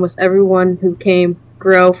seen almost everyone who came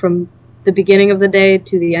grow from the beginning of the day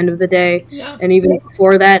to the end of the day, and even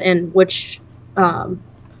before that, and which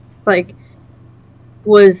like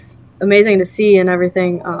was amazing to see and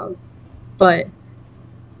everything. But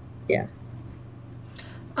yeah.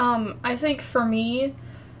 I think for me,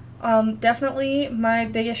 definitely my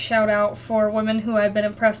biggest shout out for women who I've been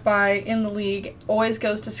impressed by in the league always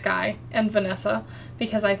goes to Sky and Vanessa,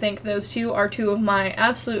 because I think those two are two of my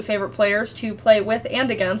absolute favorite players to play with and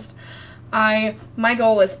against. My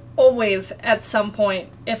goal is always at some point,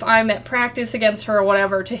 if I'm at practice against her or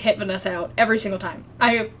whatever, to hit Vanessa out every single time.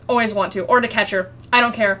 I always want to, or to catch her. I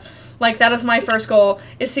don't care. Like, that is my first goal,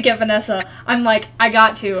 is to get Vanessa. I'm like, I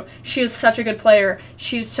got to. She is such a good player.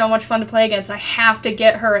 She's so much fun to play against. I have to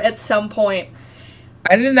get her at some point.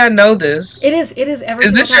 I did not know this. It is every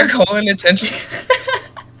Is single this time. your goal and intention?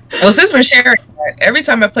 Well, since we're sharing that, every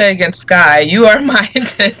time I play against Sky, you are my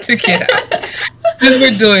intent to get out. Since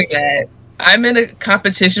we're doing that, I'm in a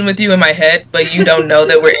competition with you in my head, but you don't know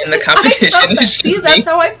that we're in the competition. See, that's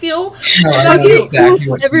how I feel.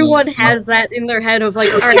 Everyone has that in their head of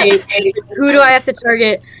like, all right, who do I have to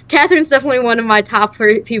target? Kathryn's definitely one of my top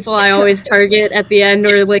people I always target at the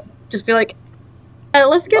end, or like just be like,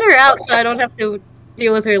 let's get her out so I don't have to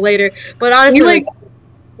deal with her later. But honestly,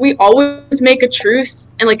 we always make a truce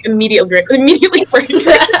and like immediately break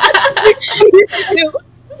it.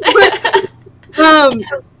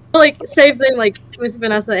 Like, same thing, like, with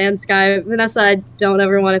Vanessa and Sky. Vanessa, I don't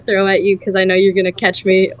ever want to throw at you because I know you're going to catch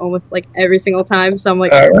me almost, like, every single time. So I'm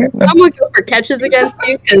like, I'm going to go for catches against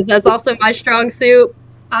you because that's also my strong suit.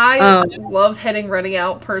 I love hitting Reni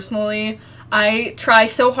out, personally. I try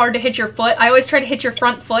so hard to hit your foot. I always try to hit your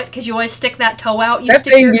front foot because you always stick that toe out. You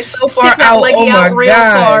stick that leggy out real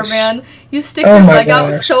far, man. You stick your leg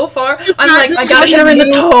out so far. I'm like, I got to hit her in the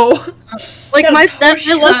toe. Like, my left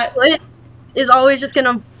foot is always just going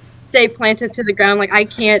to stay planted to the ground. Like, I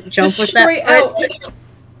can't jump with that foot.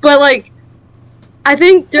 But like, I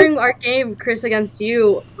think during our game, Kris, against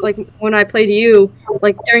you, like when I played you,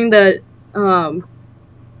 like during the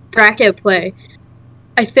bracket play,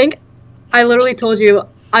 I think I literally told you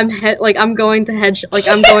I'm going to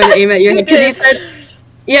aim at your head, because you said,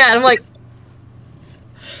 yeah, and I'm like,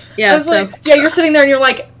 yeah. Like, yeah, you're sitting there and you're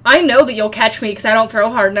like, I know that you'll catch me because I don't throw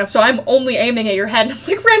hard enough, so I'm only aiming at your head. And I'm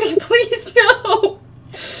like, Reni, please no.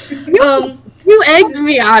 You egged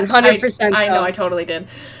me on 100%. I know, I totally did.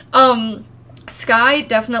 Sky,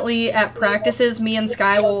 definitely at practices, me and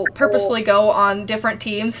Sky will purposefully go on different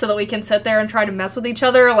teams so that we can sit there and try to mess with each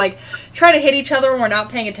other, like try to hit each other when we're not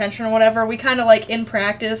paying attention or whatever. We kind of like in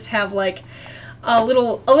practice have like a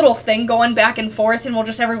little thing going back and forth, and we'll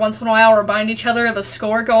just every once in a while remind each other the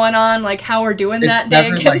score going on, like how we're doing that day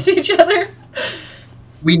against each other.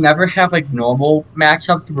 We never have like normal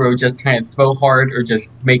matchups where we just kind of throw hard or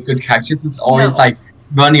just make good catches. It's always like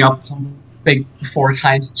running up like 4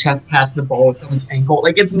 times, chest past the ball with someone's ankle.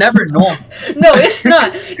 Like, it's never normal. No, it's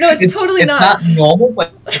not. No, it's totally not. It's not normal,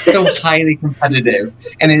 but it's so highly competitive,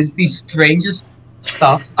 and it's the strangest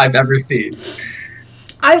stuff I've ever seen.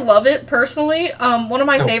 I love it personally. One of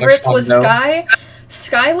my favorites was Sky.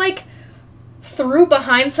 Sky like threw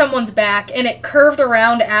behind someone's back and it curved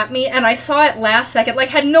around at me, and I saw it last second, like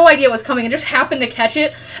had no idea it was coming and just happened to catch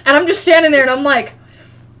it, and I'm just standing there and I'm like,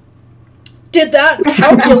 did that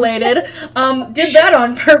calculated, did that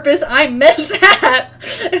on purpose, I meant that.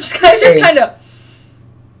 And Sky's just kind of...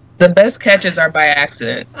 The best catches are by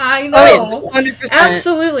accident. I know. 100%.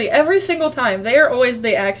 Absolutely. Every single time. They are always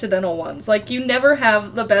the accidental ones. Like, you never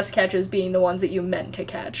have the best catches being the ones that you meant to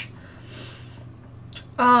catch.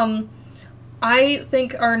 I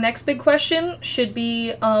think our next big question should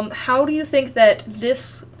be, how do you think that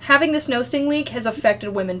having this no-sting league has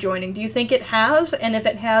affected women joining? Do you think it has? And if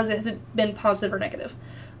it has it been positive or negative?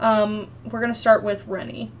 We're going to start with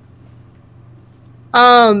Reni.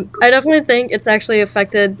 I definitely think it's actually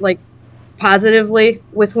affected, like, positively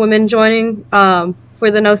with women joining,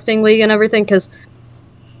 for the no-sting league and everything, because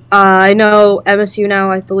I know MSU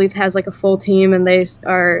now, I believe, has, like, a full team, and they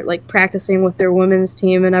are, like, practicing with their women's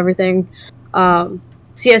team and everything.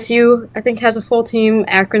 CSU, I think, has a full team.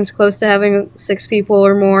 Akron's close to having 6 people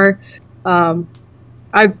or more. For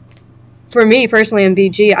me, personally, in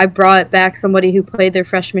BG, I brought back somebody who played their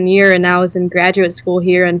freshman year and now is in graduate school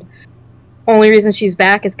here, and only reason she's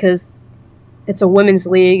back is because it's a women's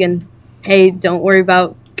league, and hey, don't worry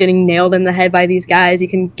about getting nailed in the head by these guys. You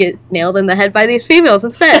can get nailed in the head by these females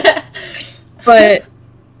instead. But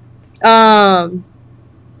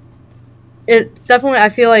it's definitely, I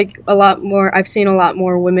feel like I've seen a lot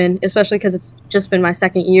more women, especially because it's just been my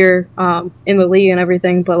second year in the league and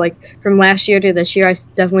everything, but like from last year to this year, I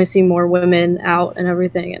definitely see more women out and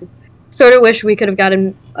everything, and sort of wish we could have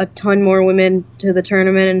gotten a ton more women to the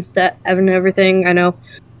tournament instead and everything. I know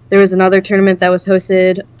there was another tournament that was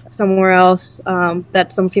hosted somewhere else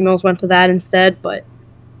that some females went to that instead, but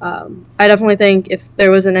I definitely think if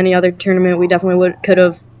there wasn't any other tournament, we definitely could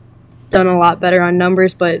have done a lot better on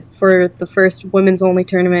numbers. But for the first women's only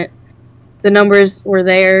tournament, the numbers were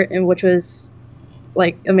there, and which was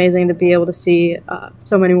like amazing to be able to see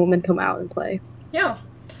so many women come out and play. Yeah.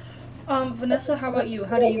 Vanessa, how about you?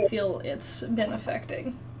 How do you feel it's been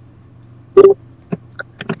affecting?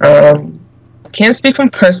 Can't speak from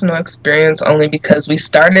personal experience only because we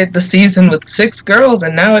started the season with 6 girls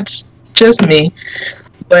and now it's just me.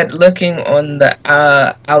 But looking on the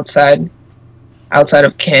outside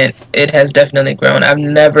of Kent, it has definitely grown. I've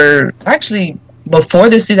never actually before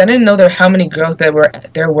this season I didn't know how many girls there were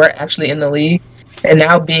actually in the league. And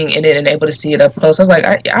now being in it and able to see it up close, I was like,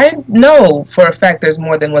 I know for a fact there's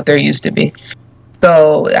more than what there used to be.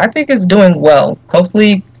 So I think it's doing well.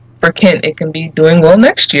 Hopefully for Kent, it can be doing well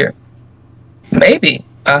next year. Maybe,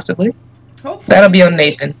 possibly. Hopefully. That'll be on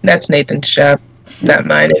Nathan. That's Nathan's job, not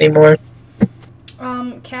mine anymore.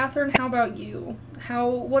 Kathryn, how about you?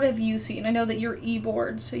 What have you seen? I know that you're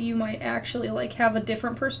e-board, so you might actually have a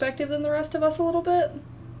different perspective than the rest of us a little bit.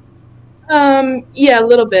 Yeah, a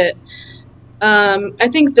little bit. I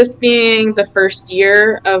think this being the first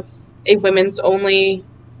year of a women's only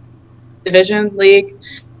division league,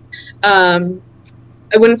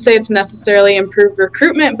 I wouldn't say it's necessarily improved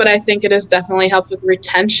recruitment, but I think it has definitely helped with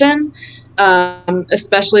retention,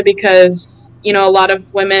 especially because, a lot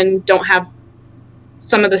of women don't have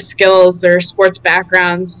some of the skills or sports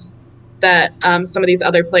backgrounds that some of these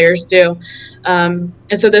other players do. And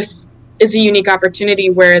so this is a unique opportunity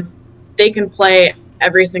where they can play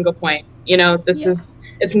every single point.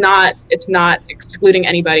 It's not excluding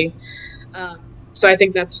anybody. So I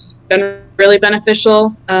think that's been really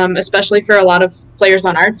beneficial, especially for a lot of players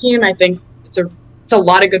on our team. I think it's a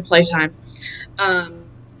lot of good play time. I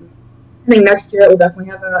think next year it will definitely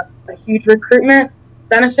have a huge recruitment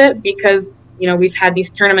benefit because, we've had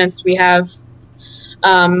these tournaments. We have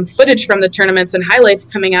footage from the tournaments and highlights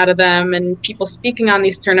coming out of them and people speaking on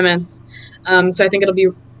these tournaments. So I think it'll be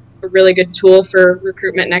a really good tool for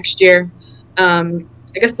recruitment next year.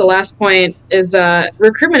 I guess the last point is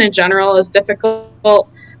recruitment in general is difficult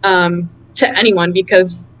to anyone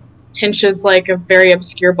because pinch is like a very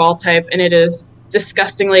obscure ball type and it is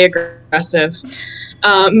disgustingly aggressive.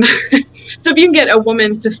 So if you can get a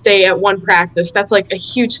woman to stay at one practice, that's like a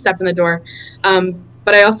huge step in the door.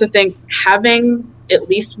 But I also think having at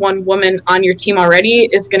least one woman on your team already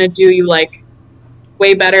is going to do you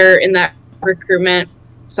way better in that recruitment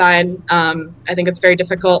side. I think it's very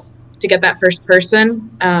difficult to get that first person.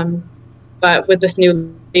 But with this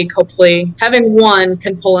new league, hopefully having one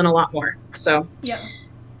can pull in a lot more. So yeah.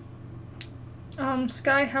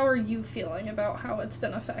 Sky, how are you feeling about how it's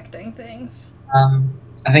been affecting things?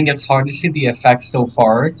 I think it's hard to see the effects so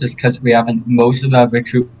far just because we haven't, most of the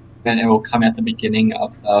recruitment, it will come at the beginning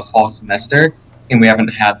of the fall semester, and we haven't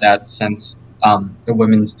had that since the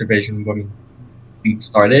women's league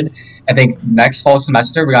started. I think next fall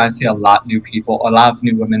semester we're gonna see a lot of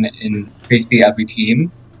new women in basically every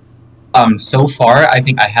team. So far, I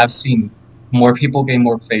think I have seen more people getting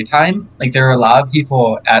more playtime. There are a lot of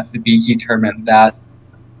people at the BG tournament that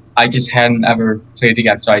I just hadn't ever played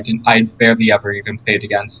against. So I barely ever even played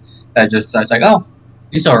against. I was like, oh,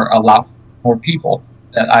 these are a lot more people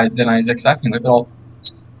than I was expecting.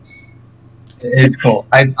 It's cool.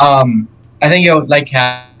 I think it'll, like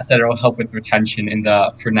Kat said, it'll help with retention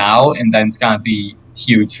for now, and then it's gonna be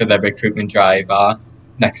huge for the recruitment drive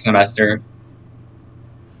next semester.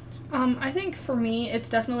 I think for me, it's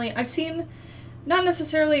definitely, I've seen, not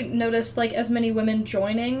necessarily noticed as many women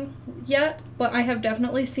joining yet, but I have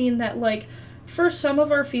definitely seen that for some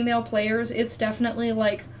of our female players, it's definitely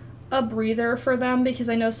a breather for them because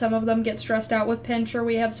I know some of them get stressed out with pinch, or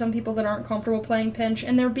we have some people that aren't comfortable playing pinch,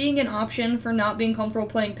 and there being an option for not being comfortable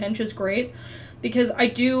playing pinch is great because I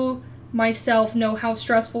do myself know how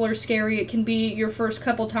stressful or scary it can be your first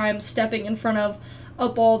couple times stepping in front of a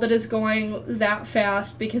ball that is going that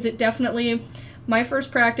fast, because it definitely, my first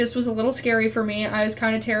practice was a little scary for me. I was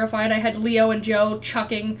kind of terrified. I had Leo and Joe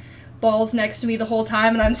chucking balls next to me the whole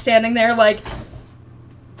time, and I'm standing there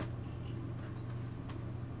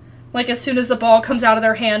as soon as the ball comes out of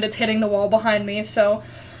their hand, it's hitting the wall behind me. So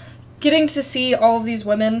getting to see all of these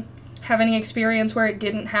women having experience where it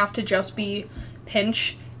didn't have to just be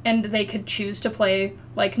pinch, and they could choose to play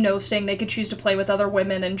no sting, they could choose to play with other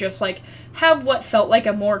women and just have what felt like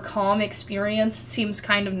a more calm experience seems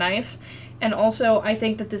kind of nice. And also I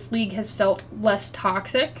think that this league has felt less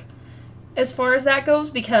toxic as far as that goes,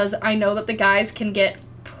 because I know that the guys can get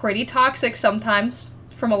pretty toxic sometimes.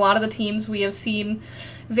 From a lot of the teams, we have seen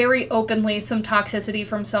very openly some toxicity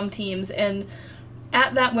from some teams, and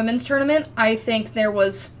at that women's tournament, I think there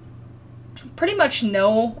was pretty much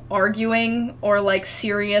no arguing or, like,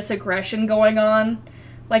 serious aggression going on.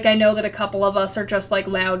 Like, I know that a couple of us are just, like,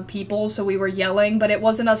 loud people, so we were yelling, but it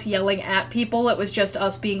wasn't us yelling at people, it was just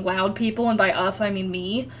us being loud people, and by us, I mean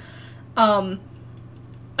me.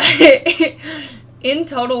 In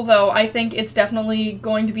total, though, I think it's definitely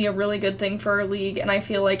going to be a really good thing for our league, and I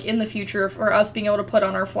feel like in the future, for us being able to put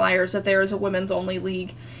on our flyers that there is a women's-only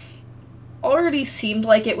league, already seemed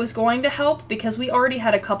like it was going to help, because we already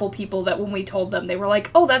had a couple people that when we told them, they were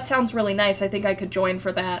like, oh, that sounds really nice, I think I could join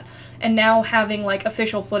for that. And now having, like,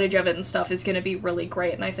 official footage of it and stuff is going to be really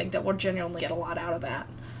great, and I think that we'll genuinely get a lot out of that.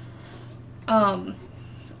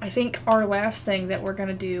 I think our last thing that we're going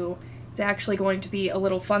to do is actually going to be a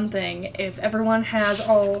little fun thing. If everyone has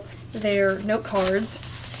all their note cards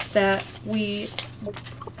that we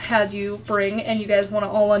had you bring, and you guys want to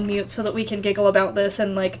all unmute so that we can giggle about this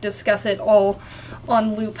and, like, discuss it all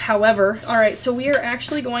on loop. However, alright, so we are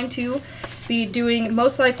actually going to be doing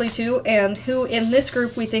most likely to, and who in this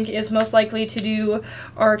group we think is most likely to do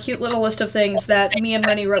our cute little list of things that me and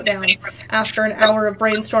Reni wrote down after an hour of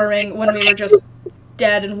brainstorming when we were just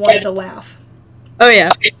dead and wanted to laugh. Oh,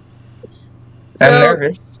 yeah. I'm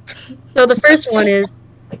nervous. So the first one is,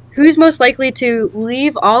 who's most likely to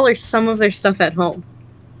leave all or some of their stuff at home?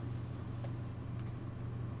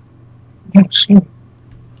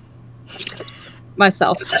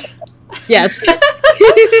 Myself. Yes.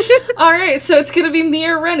 Alright, so it's gonna be me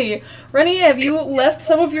or Reni. Reni, have you left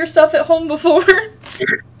some of your stuff at home before?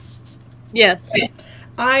 Yes.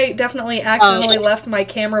 I definitely accidentally left my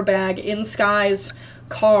camera bag in Sky's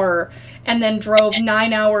car and then drove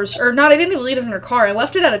 9 hours, or not, I didn't even leave it in her car. I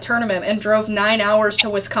left it at a tournament and drove 9 hours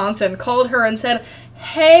to Wisconsin, called her and said,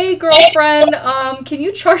 hey, girlfriend, can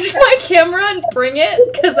you charge my camera and bring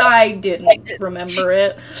it? Because I didn't remember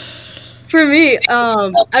it. For me,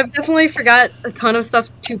 I've definitely forgot a ton of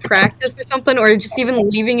stuff to practice or something, or just even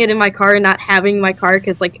leaving it in my car and not having my car,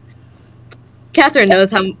 because, like, Kathryn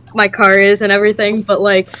knows how my car is and everything, but,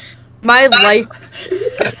 like, my life...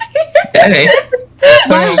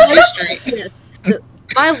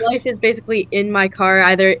 My life is basically in my car,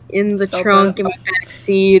 either in the trunk, in my back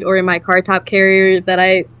seat, or in my car top carrier that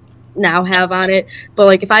I now have on it. But,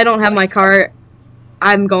 like, if I don't have my car,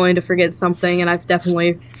 I'm going to forget something, and I've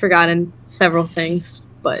definitely forgotten several things.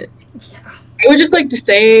 But yeah, I would just like to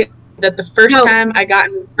say that the first time I got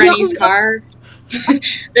in Reni's car,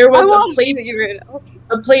 there was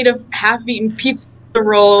a plate of half-eaten pizza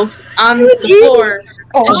rolls on the floor.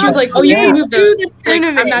 Oh, and she was like, oh, you can move those. Like,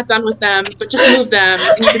 I'm not done with them, but just move them,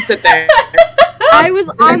 and you can sit there. I was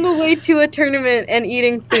on the way to a tournament and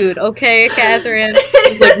eating food, okay, Kathryn? It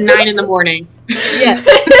was like 9 in the morning. Yeah.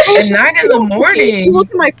 At 9 in the morning? If you look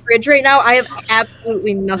at my fridge right now, I have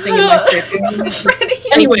absolutely nothing in my fridge.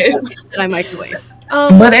 Anyways. That I microwave.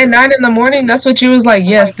 But at 9 in the morning, that's what you was like,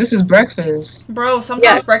 yes, this is breakfast. Bro,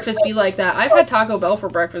 sometimes breakfast be like that. I've had Taco Bell for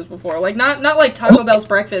breakfast before. Like, not like Taco Bell's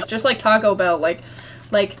breakfast, just like Taco Bell, like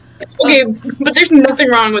okay, but there's nothing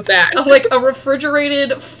wrong with that. Like a refrigerated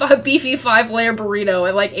beefy 5-layer burrito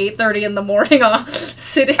at like 8:30 in the morning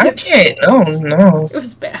sitting. I can't. Oh no. It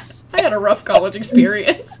was bad. I had a rough college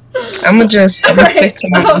experience. I'm gonna stick to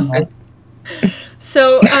my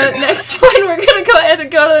So, next one, we're gonna go ahead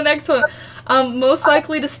and go to the next one. Most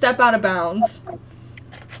likely to step out of bounds.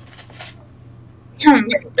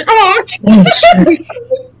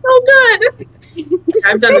 It's so good.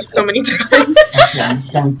 I've done this so many times.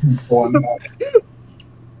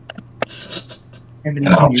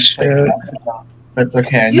 That's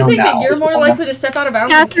okay. You think that you're more likely to step out of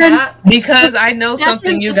bounds than Kat? Because I know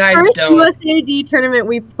something you guys don't. The first USAD tournament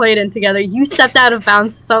we played in together, you stepped out of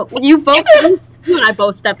bounds, so you and I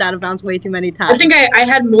both stepped out of bounds way too many times. I think I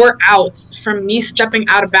had more outs from me stepping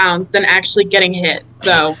out of bounds than actually getting hit.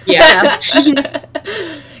 So, yeah.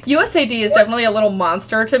 USAD is definitely a little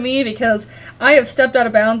monster to me because I have stepped out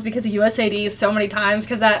of bounds because of USAD so many times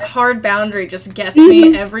because that hard boundary just gets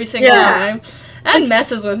me every single time and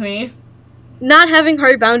messes with me. Not having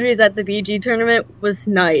hard boundaries at the BG tournament was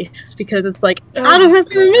nice because it's like, I don't have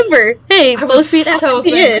to remember. Hey, both feet have to be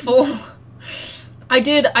thankful. I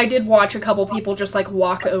did watch a couple people just like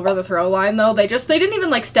walk over the throw line though. They didn't even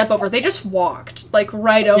like step over. They just walked like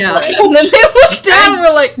right over it. And then they looked down and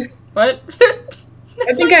were like, what?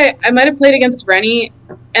 I think I might have played against Reni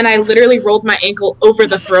and I literally rolled my ankle over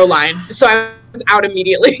the throw line. So I was out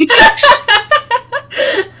immediately.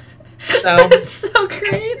 That's so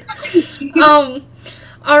great.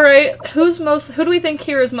 All right, who do we think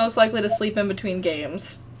here is most likely to sleep in between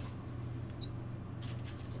games?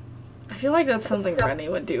 I feel like that's something Reni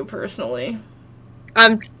would do personally.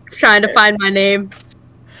 I'm trying to find my name.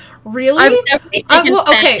 Really? Well,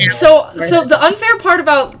 okay, so the unfair part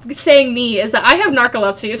about saying me is that I have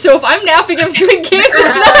narcolepsy, so if I'm napping in between games,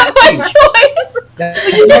 it's not my choice.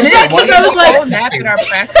 Because I was like,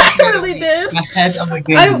 I really did.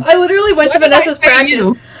 I literally went to Vanessa's practice.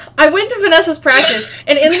 I went to Vanessa's practice,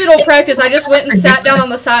 and in the middle of practice, I just went and sat down on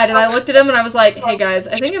the side, and I looked at him, and I was like, hey guys,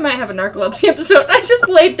 I think I might have a narcolepsy episode. I just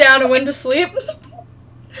laid down and went to sleep.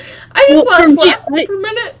 I just slept for a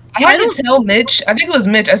minute. I had to tell Mitch, I think it was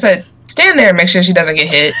Mitch, I said, stand there and make sure she doesn't get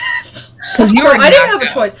hit. Because you were I didn't have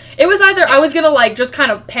a choice. It was either I was going to, like, just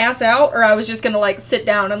kind of pass out, or I was just going to, like, sit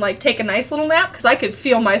down and, like, take a nice little nap, because I could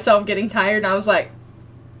feel myself getting tired, and I was like,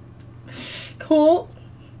 cool.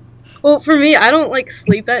 Well, for me, I don't, like,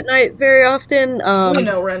 sleep at night very often. We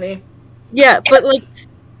know, Reni. Yeah, but, like,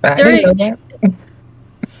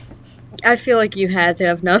 I feel like you had to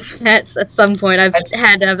have known that at some point. I've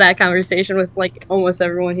had to have that conversation with, like, almost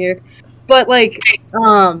everyone here. But, like,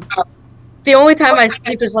 the only time I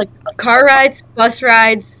sleep is, like, car rides, bus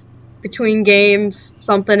rides, between games,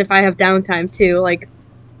 something if I have downtime, too. Like,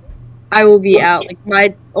 I will be out. Like,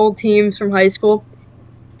 my old teams from high school,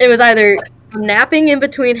 it was either napping in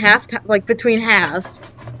between between halves,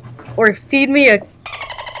 or feed me a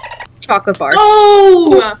chocolate bar.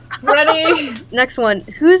 Oh! Ready? Next one.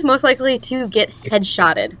 Who's most likely to get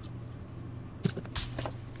headshotted?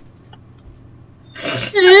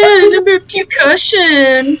 Number of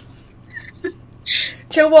concussions.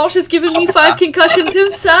 Joe Walsh has given me 5 concussions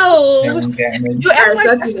himself. You act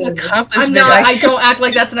like that's an accomplishment. I'm not. I don't act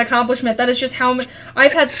like that's an accomplishment. That is just how many.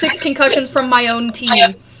 I've had 6 concussions from my own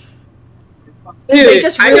team. Dude, they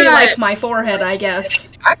just really like my forehead, I guess.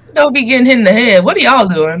 I don't be getting hit in the head. What are y'all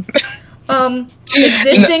doing?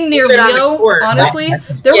 Existing near Leo, honestly,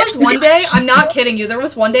 there was one day, I'm not kidding you, there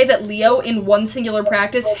was one day that Leo, in one singular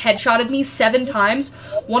practice, headshotted me 7 times.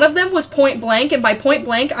 One of them was point blank, and by point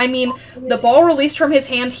blank, I mean the ball released from his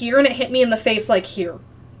hand here, and it hit me in the face, like, here.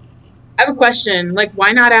 I have a question. Like,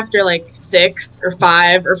 why not after, like, 6 or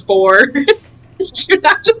 5 or 4? Did you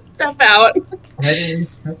not just step out? Or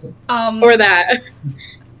that?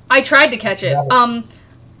 I tried to catch it.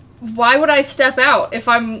 Why would I step out if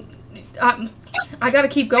I gotta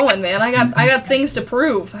keep going, man. I got things to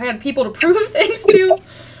prove. I got people to prove things to.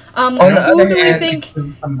 Who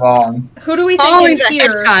do we think in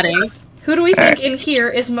here? Who do we think in here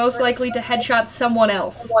is most likely to headshot someone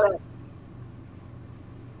else?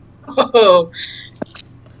 Oh.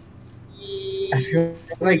 I feel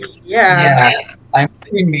like yeah. I'm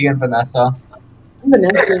thinking me and Vanessa.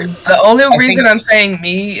 The only reason I'm saying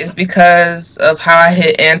me is because of how I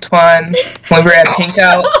hit Antoine when we were at Pink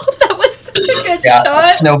Out. Oh, that was such a good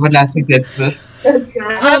shot. No, Vanessa did this.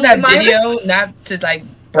 I have that video, not to like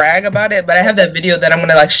brag about it, but I have that video that I'm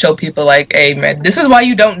gonna like show people like, hey man, this is why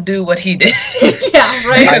you don't do what he did. Yeah,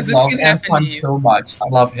 right. I love Antoine so much. I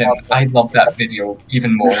love him. I love that video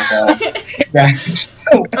even more though.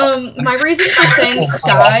 My reason for saying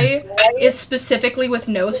Sky is specifically with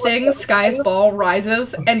no sting. Sky's ball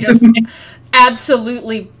rises and just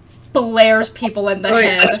absolutely blares people in the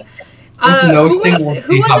head. Who was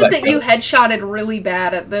it that you headshotted really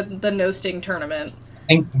bad at the no sting tournament? I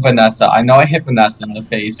think Vanessa. I know I hit Vanessa in the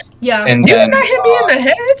face. Yeah. And you then, did not hit me in the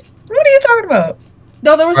head? What are you talking about?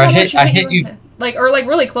 No, there was one where I hit you. Like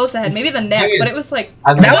really close ahead. Maybe the neck, but it was like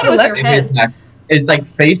that was your head. Neck. It's like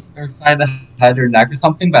face or side of the head or neck or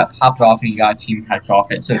something, but popped off and you got a team catch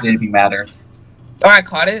off it, so it didn't even matter. Oh, I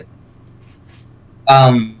caught it?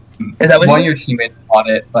 Is that one of your teammates caught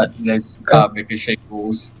it, but there's ricochet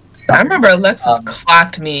rules. I remember Alexis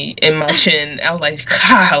clocked me in my chin. I was like,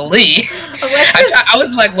 golly. Alexis, I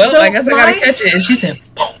was like, well, I guess I gotta catch it. And she said,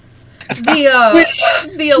 boom.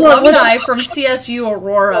 The alumni from CSU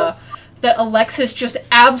Aurora that Alexis just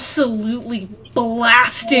absolutely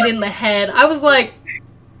blasted in the head. I was like,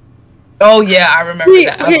 oh yeah, I remember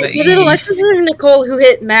that. Was it Alexis or Nicole who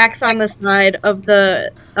hit Max on the side of the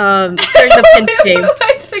during the pinch game?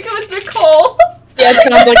 I think it was Nicole. Yeah, it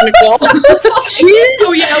sounds like Nicole.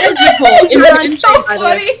 Oh yeah, it was Nicole. It was so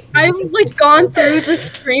funny. I've like gone through the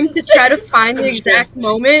stream to try to find the exact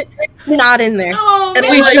moment. It's not in there. Oh, and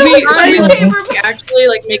wait, should we actually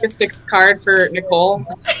like make a 6th card for Nicole?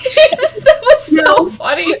 That was so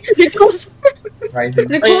funny. Nicole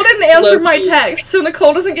didn't answer my text, so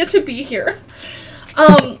Nicole doesn't get to be here.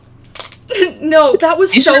 No, that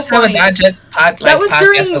was You so should just have a funny. Dodgettes That was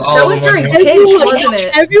during pinch, Everyone- wasn't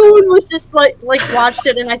it? Everyone was just like watched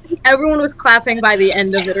it, and I think everyone was clapping by the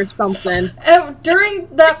end of it or something. During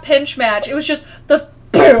that pinch match, it was just the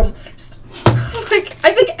boom. Just, like,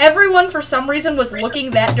 I think everyone for some reason was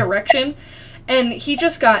looking that direction, and he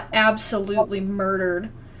just got absolutely murdered.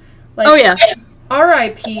 Like, Oh yeah,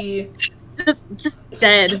 R.I.P. just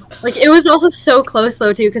dead. Like it was also so close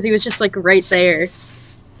though too, because he was just like right there.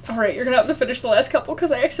 All right, you're gonna have to finish the last couple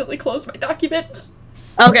because I accidentally closed my document.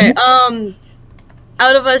 Okay,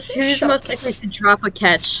 out of us, who's Shut most up. likely to drop a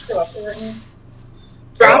catch? Drop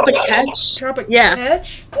a catch. Drop a Yeah.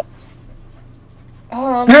 catch.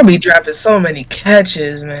 I'll be dropping so many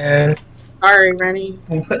catches, man. Sorry, Reni.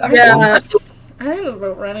 Yeah, I don't know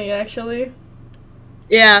about Reni actually.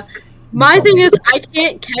 yeah. My thing is, I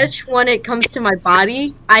can't catch when it comes to my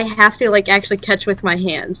body. I have to like actually catch with my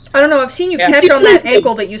hands. I don't know. I've seen you Yeah. catch on that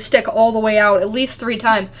ankle that you stick all the way out at least 3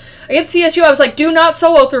 times. Against CSU, I was like, do not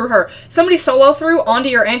solo through her. Somebody solo through onto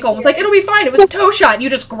your ankle and was like, it'll be fine. It was a toe shot. And you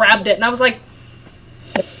just grabbed it. And I was like,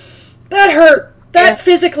 that hurt. That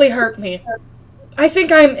physically hurt me. I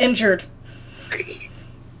think I'm injured.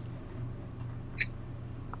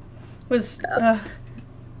 Was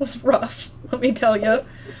rough, let me tell you.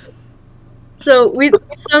 So we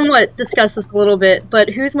somewhat discussed this a little bit, but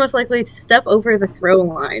who's most likely to step over the throw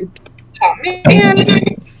line? Oh man.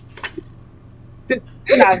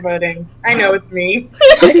 I'm not voting. I know it's me.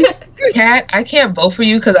 Kat, I can't vote for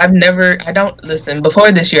you because I don't listen.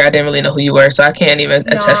 Before this year, I didn't really know who you were, so I can't even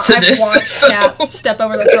attest to I've this. watched Kat step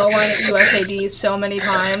over the throw line at USAD so many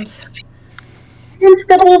times. I didn't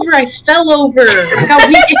step over. I fell over. That's how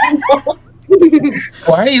we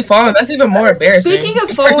Why are you falling? That's even more embarrassing. Speaking of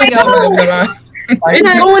falling over, It's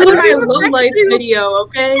going in my low lights video,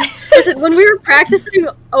 okay? Listen, when we were practicing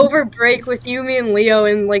over break with you, me, and Leo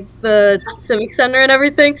in like the Civic Center and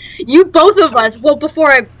everything, both of us, well,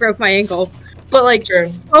 before I broke my ankle, but like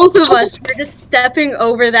both of us were just stepping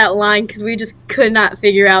over that line because we just could not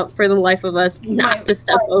figure out for the life of us not to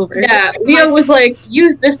step over. Yeah, Leo was like,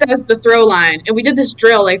 use this as the throw line. And we did this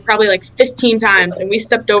drill like probably like 15 times and we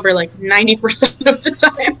stepped over like 90% of the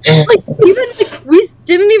time. Like even like, we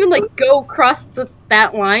didn't even like go across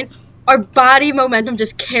that line. Our body momentum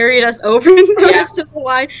just carried us over the rest of the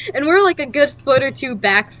line, and we're like a good foot or two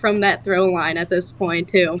back from that throw line at this point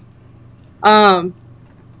too.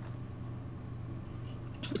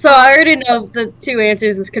 So I already know the 2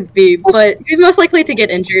 answers this could be, but who's most likely to get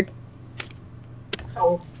injured?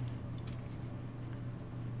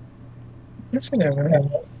 Yes,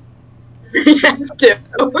 too.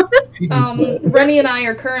 Reni and I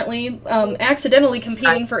are currently accidentally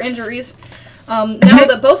competing for injuries. Now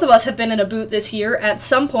that both of us have been in a boot this year at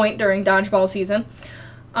some point during dodgeball season.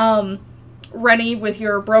 Reni with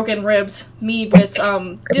your broken ribs, me with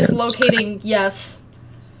dislocating, yes,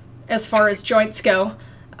 as far as joints go.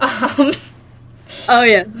 Oh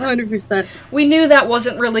yeah, 100%. We knew that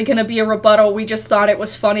wasn't really going to be a rebuttal. We just thought it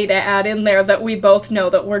was funny to add in there that we both know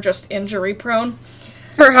that we're just injury prone.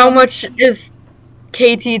 For how much is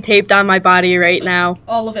KT taped on my body right now?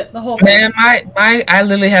 All of it, the whole thing. Man, I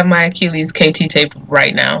literally have my Achilles KT tape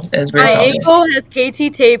right now. As we're My talking. ankle has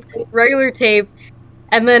KT tape, regular tape,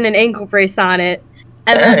 and then an ankle brace on it.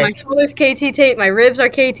 And then my shoulder's KT tape, my ribs are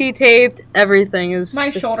KT taped, everything is... My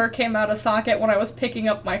shoulder came out of socket when I was picking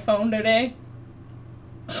up my phone today.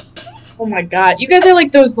 Oh my god. You guys are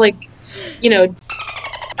like those, like, you know...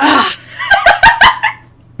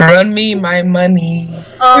 Run me my money.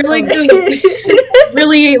 You're like those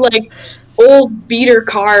really, like, old beater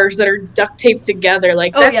cars that are duct taped together.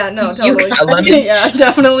 Like, Oh yeah, no, totally. I love it. Yeah,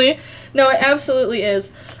 definitely. No, it absolutely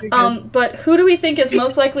is. But who do we think is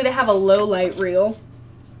most likely to have a low light reel?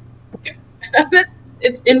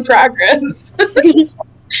 It's in progress.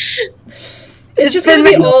 It's just gonna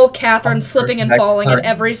be all Kathryn slipping and falling at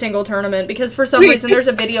every single tournament because for some reason there's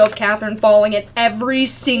a video of Kathryn falling at every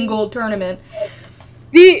single tournament.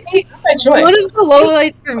 My choice. One of the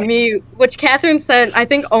lowlights for me, which Kathryn sent, I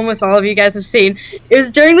think almost all of you guys have seen, it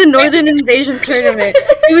was during the Northern Invasion tournament.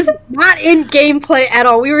 It was not in gameplay at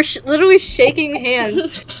all. We were literally shaking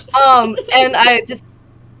hands, and I just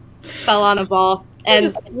fell on a ball,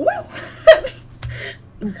 and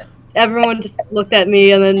everyone just looked at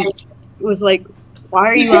me and then was like, "Why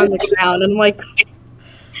are you on the ground?" And I'm like,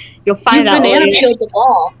 "You'll find out Banana later." peeled the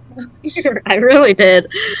ball. I really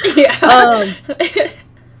did. Yeah.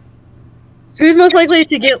 Who's most likely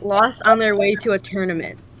to get lost on their way to a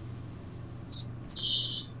tournament?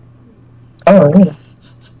 Oh.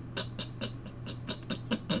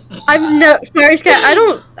 Sorry,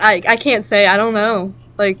 Scott. I can't say. I don't know.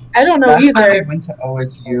 Like, I don't know Last time either. I went to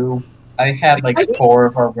OSU, I had like 4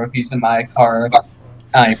 of our rookies in my car.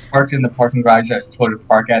 I parked in the parking garage I was told to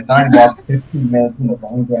park at. Then I walked 15 minutes in the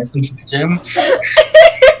wrong direction to the gym.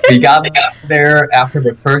 We got there after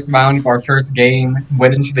the first round of our first game,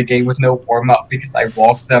 went into the game with no warm-up because I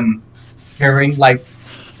walked them carrying,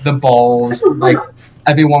 the balls.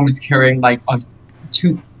 Everyone was carrying, a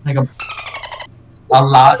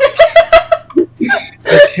lot.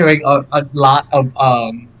 Was carrying a lot of,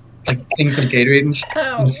 things like Gatorade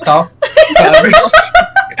and stuff. So everyone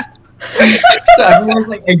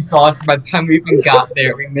was, exhausted by the time we even got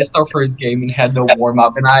there. We missed our first game and had no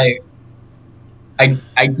warm-up, and I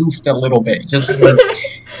goofed a little bit, just don't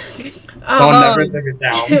never live it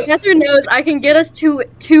down. Kathryn knows I can get us to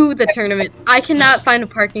the tournament. I cannot find a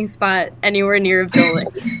parking spot anywhere near a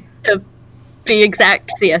building. To be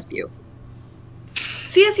exact, CSU.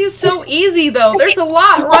 CSU's so easy, though. There's a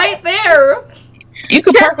lot right there. You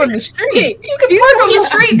can park on the street. You can park on the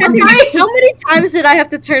street for free. How many times did I have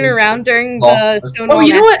to turn around during the Stonewall? Oh,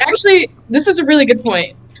 you know what? Actually, this is a really good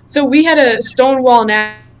point. So we had a Stonewall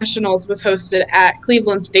Nationals was hosted at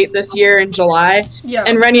Cleveland State this year in July. Yeah.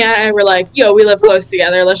 And Reni and I were like, yo, we live close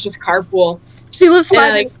together. Let's just carpool. She lives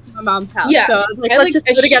 5 minutes from my mom's house. Yeah. So I was like, let's just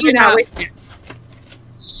go together now.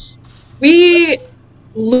 We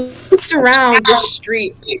looped around the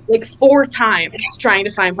street 4 times trying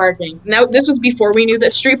to find parking. Now, this was before we knew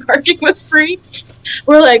that street parking was free.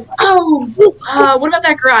 We're like, what about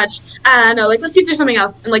that garage? And let's see if there's something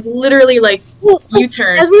else. And literally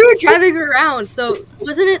U-turns. As we were driving around, so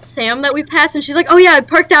wasn't it Sam that we passed? And she's like, oh yeah, I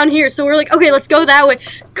parked down here. So we're like, okay, let's go that way.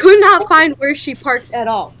 Could not find where she parked at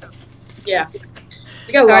all. Yeah.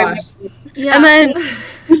 We got lost. Yeah. And then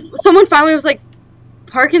someone finally was like,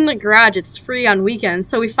 park in the garage, it's free on weekends.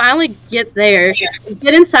 So we finally get there,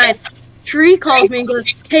 get inside. Tree calls me and goes,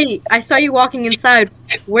 hey, I saw you walking inside.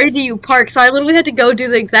 Where do you park? So I literally had to go do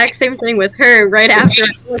the exact same thing with her right after.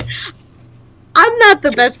 I'm not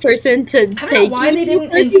the best person to take. I don't know why they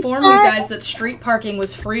didn't inform you guys that street parking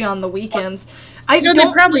was free on the weekends.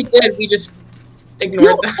 They probably did. We just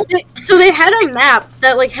ignored them. So they had a map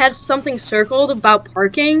that had something circled about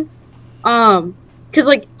parking. Because,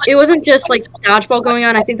 it wasn't just, dodgeball going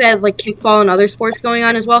on. I think they had, kickball and other sports going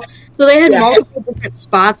on as well. So they had multiple different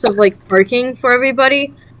spots of, parking for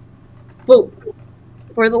everybody. But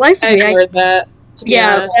for the life of me, I heard that.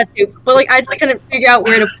 Yeah, that too. But, I just couldn't figure out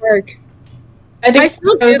where to park. I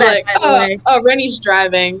still do that, Reni's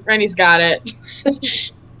driving. Reni's got it.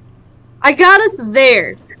 I got us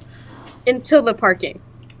there until the parking.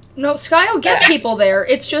 No, Sky will get people there.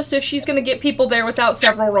 It's just if she's going to get people there without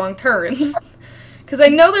several wrong turns. Because I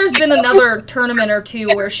know there's been another tournament or two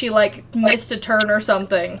where she, missed a turn or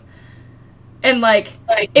something. And,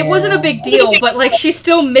 it wasn't a big deal, but, she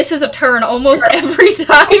still misses a turn almost every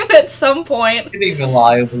time at some point. Pretty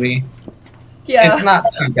reliably. Yeah. It's not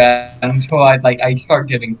too bad until I start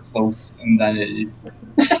getting close, and then it...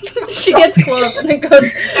 She gets close, and then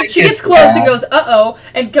goes... She gets close and goes, uh-oh,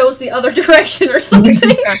 and goes the other direction or something.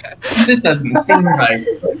 This doesn't seem right.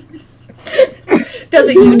 Does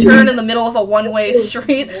a U-turn in the middle of a one-way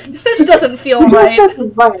street. This doesn't feel right.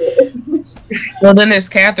 Well, then there's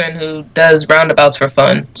Kathryn, who does roundabouts for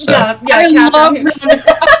fun. So. Yeah, I love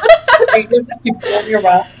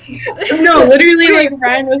No, literally,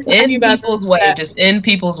 Ryan was talking about people's way, just in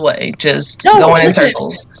people's way, just going in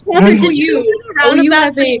circles. OU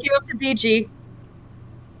has a up to BG.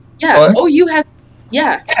 Yeah, what? OU has.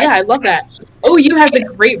 Yeah, I love that. OU has a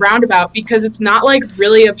great roundabout because it's not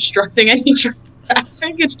really obstructing any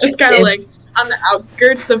traffic. It's just kind of on the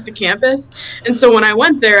outskirts of the campus. And so when I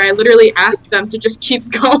went there, I literally asked them to just keep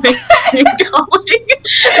going and going.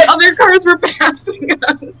 Other cars were passing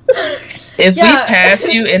us. If we pass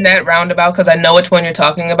you in that roundabout, because I know which one you're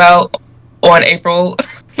talking about, on April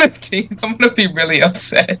 15th, I'm going to be really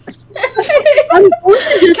upset. I'm going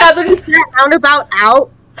to just that roundabout out.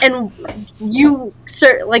 And you,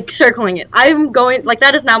 circling it. I'm going,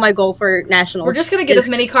 that is now my goal for nationals. We're just going to get as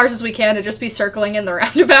many cars as we can to just be circling in the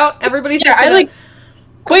roundabout. Everybody's just gonna...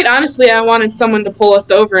 quite honestly, I wanted someone to pull us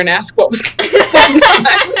over and ask what was going on.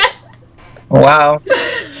 Wow.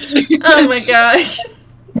 Oh my gosh.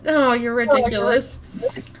 Oh, you're ridiculous.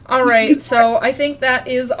 Alright, so I think that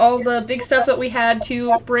is all the big stuff that we had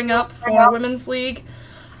to bring up for Women's League.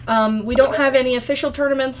 We don't have any official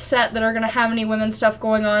tournaments set that are going to have any women's stuff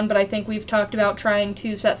going on, but I think we've talked about trying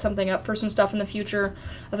to set something up for some stuff in the future.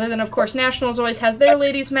 Other than, of course, Nationals always has their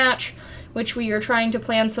ladies match, which we are trying to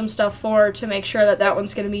plan some stuff for to make sure that that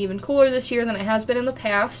one's going to be even cooler this year than it has been in the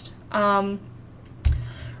past.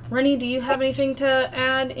 Reni, do you have anything to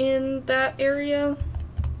add in that area?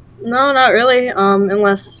 No, not really,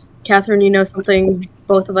 unless Kathryn, you know something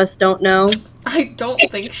both of us don't know? I don't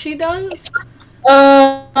think she does.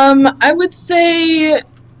 I would say,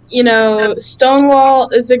 Stonewall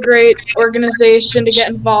is a great organization to get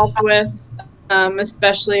involved with,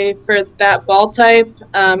 especially for that ball type,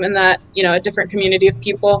 and that, a different community of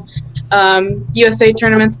people. USA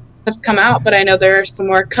tournaments have come out, but I know there are some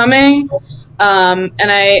more coming. And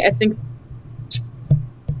I think,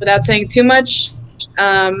 without saying too much,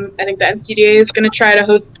 I think the NCDA is going to try to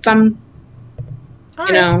host some,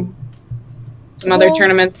 some other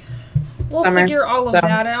tournaments. We'll figure all of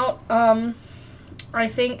that out. I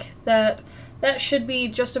think that should be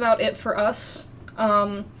just about it for us.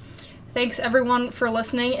 Thanks everyone for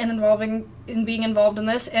listening and being involved in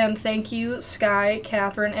this, and thank you Sky,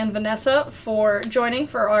 Kathryn, and Vanessa for joining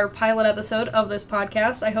for our pilot episode of this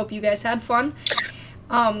podcast. I hope you guys had fun.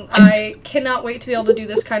 I cannot wait to be able to do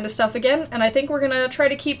this kind of stuff again, and I think we're gonna try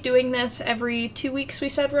to keep doing this every 2 weeks. We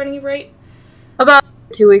said, Reni, right? About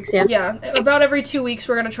 2 weeks, yeah. Yeah, about every 2 weeks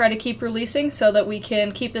we're going to try to keep releasing so that we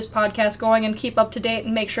can keep this podcast going and keep up to date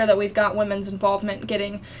and make sure that we've got women's involvement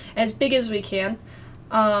getting as big as we can.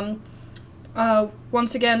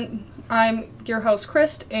 Once again, I'm your host,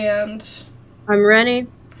 Kris, and... I'm Reni.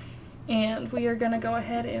 And we are going to go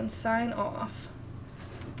ahead and sign off.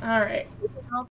 All right.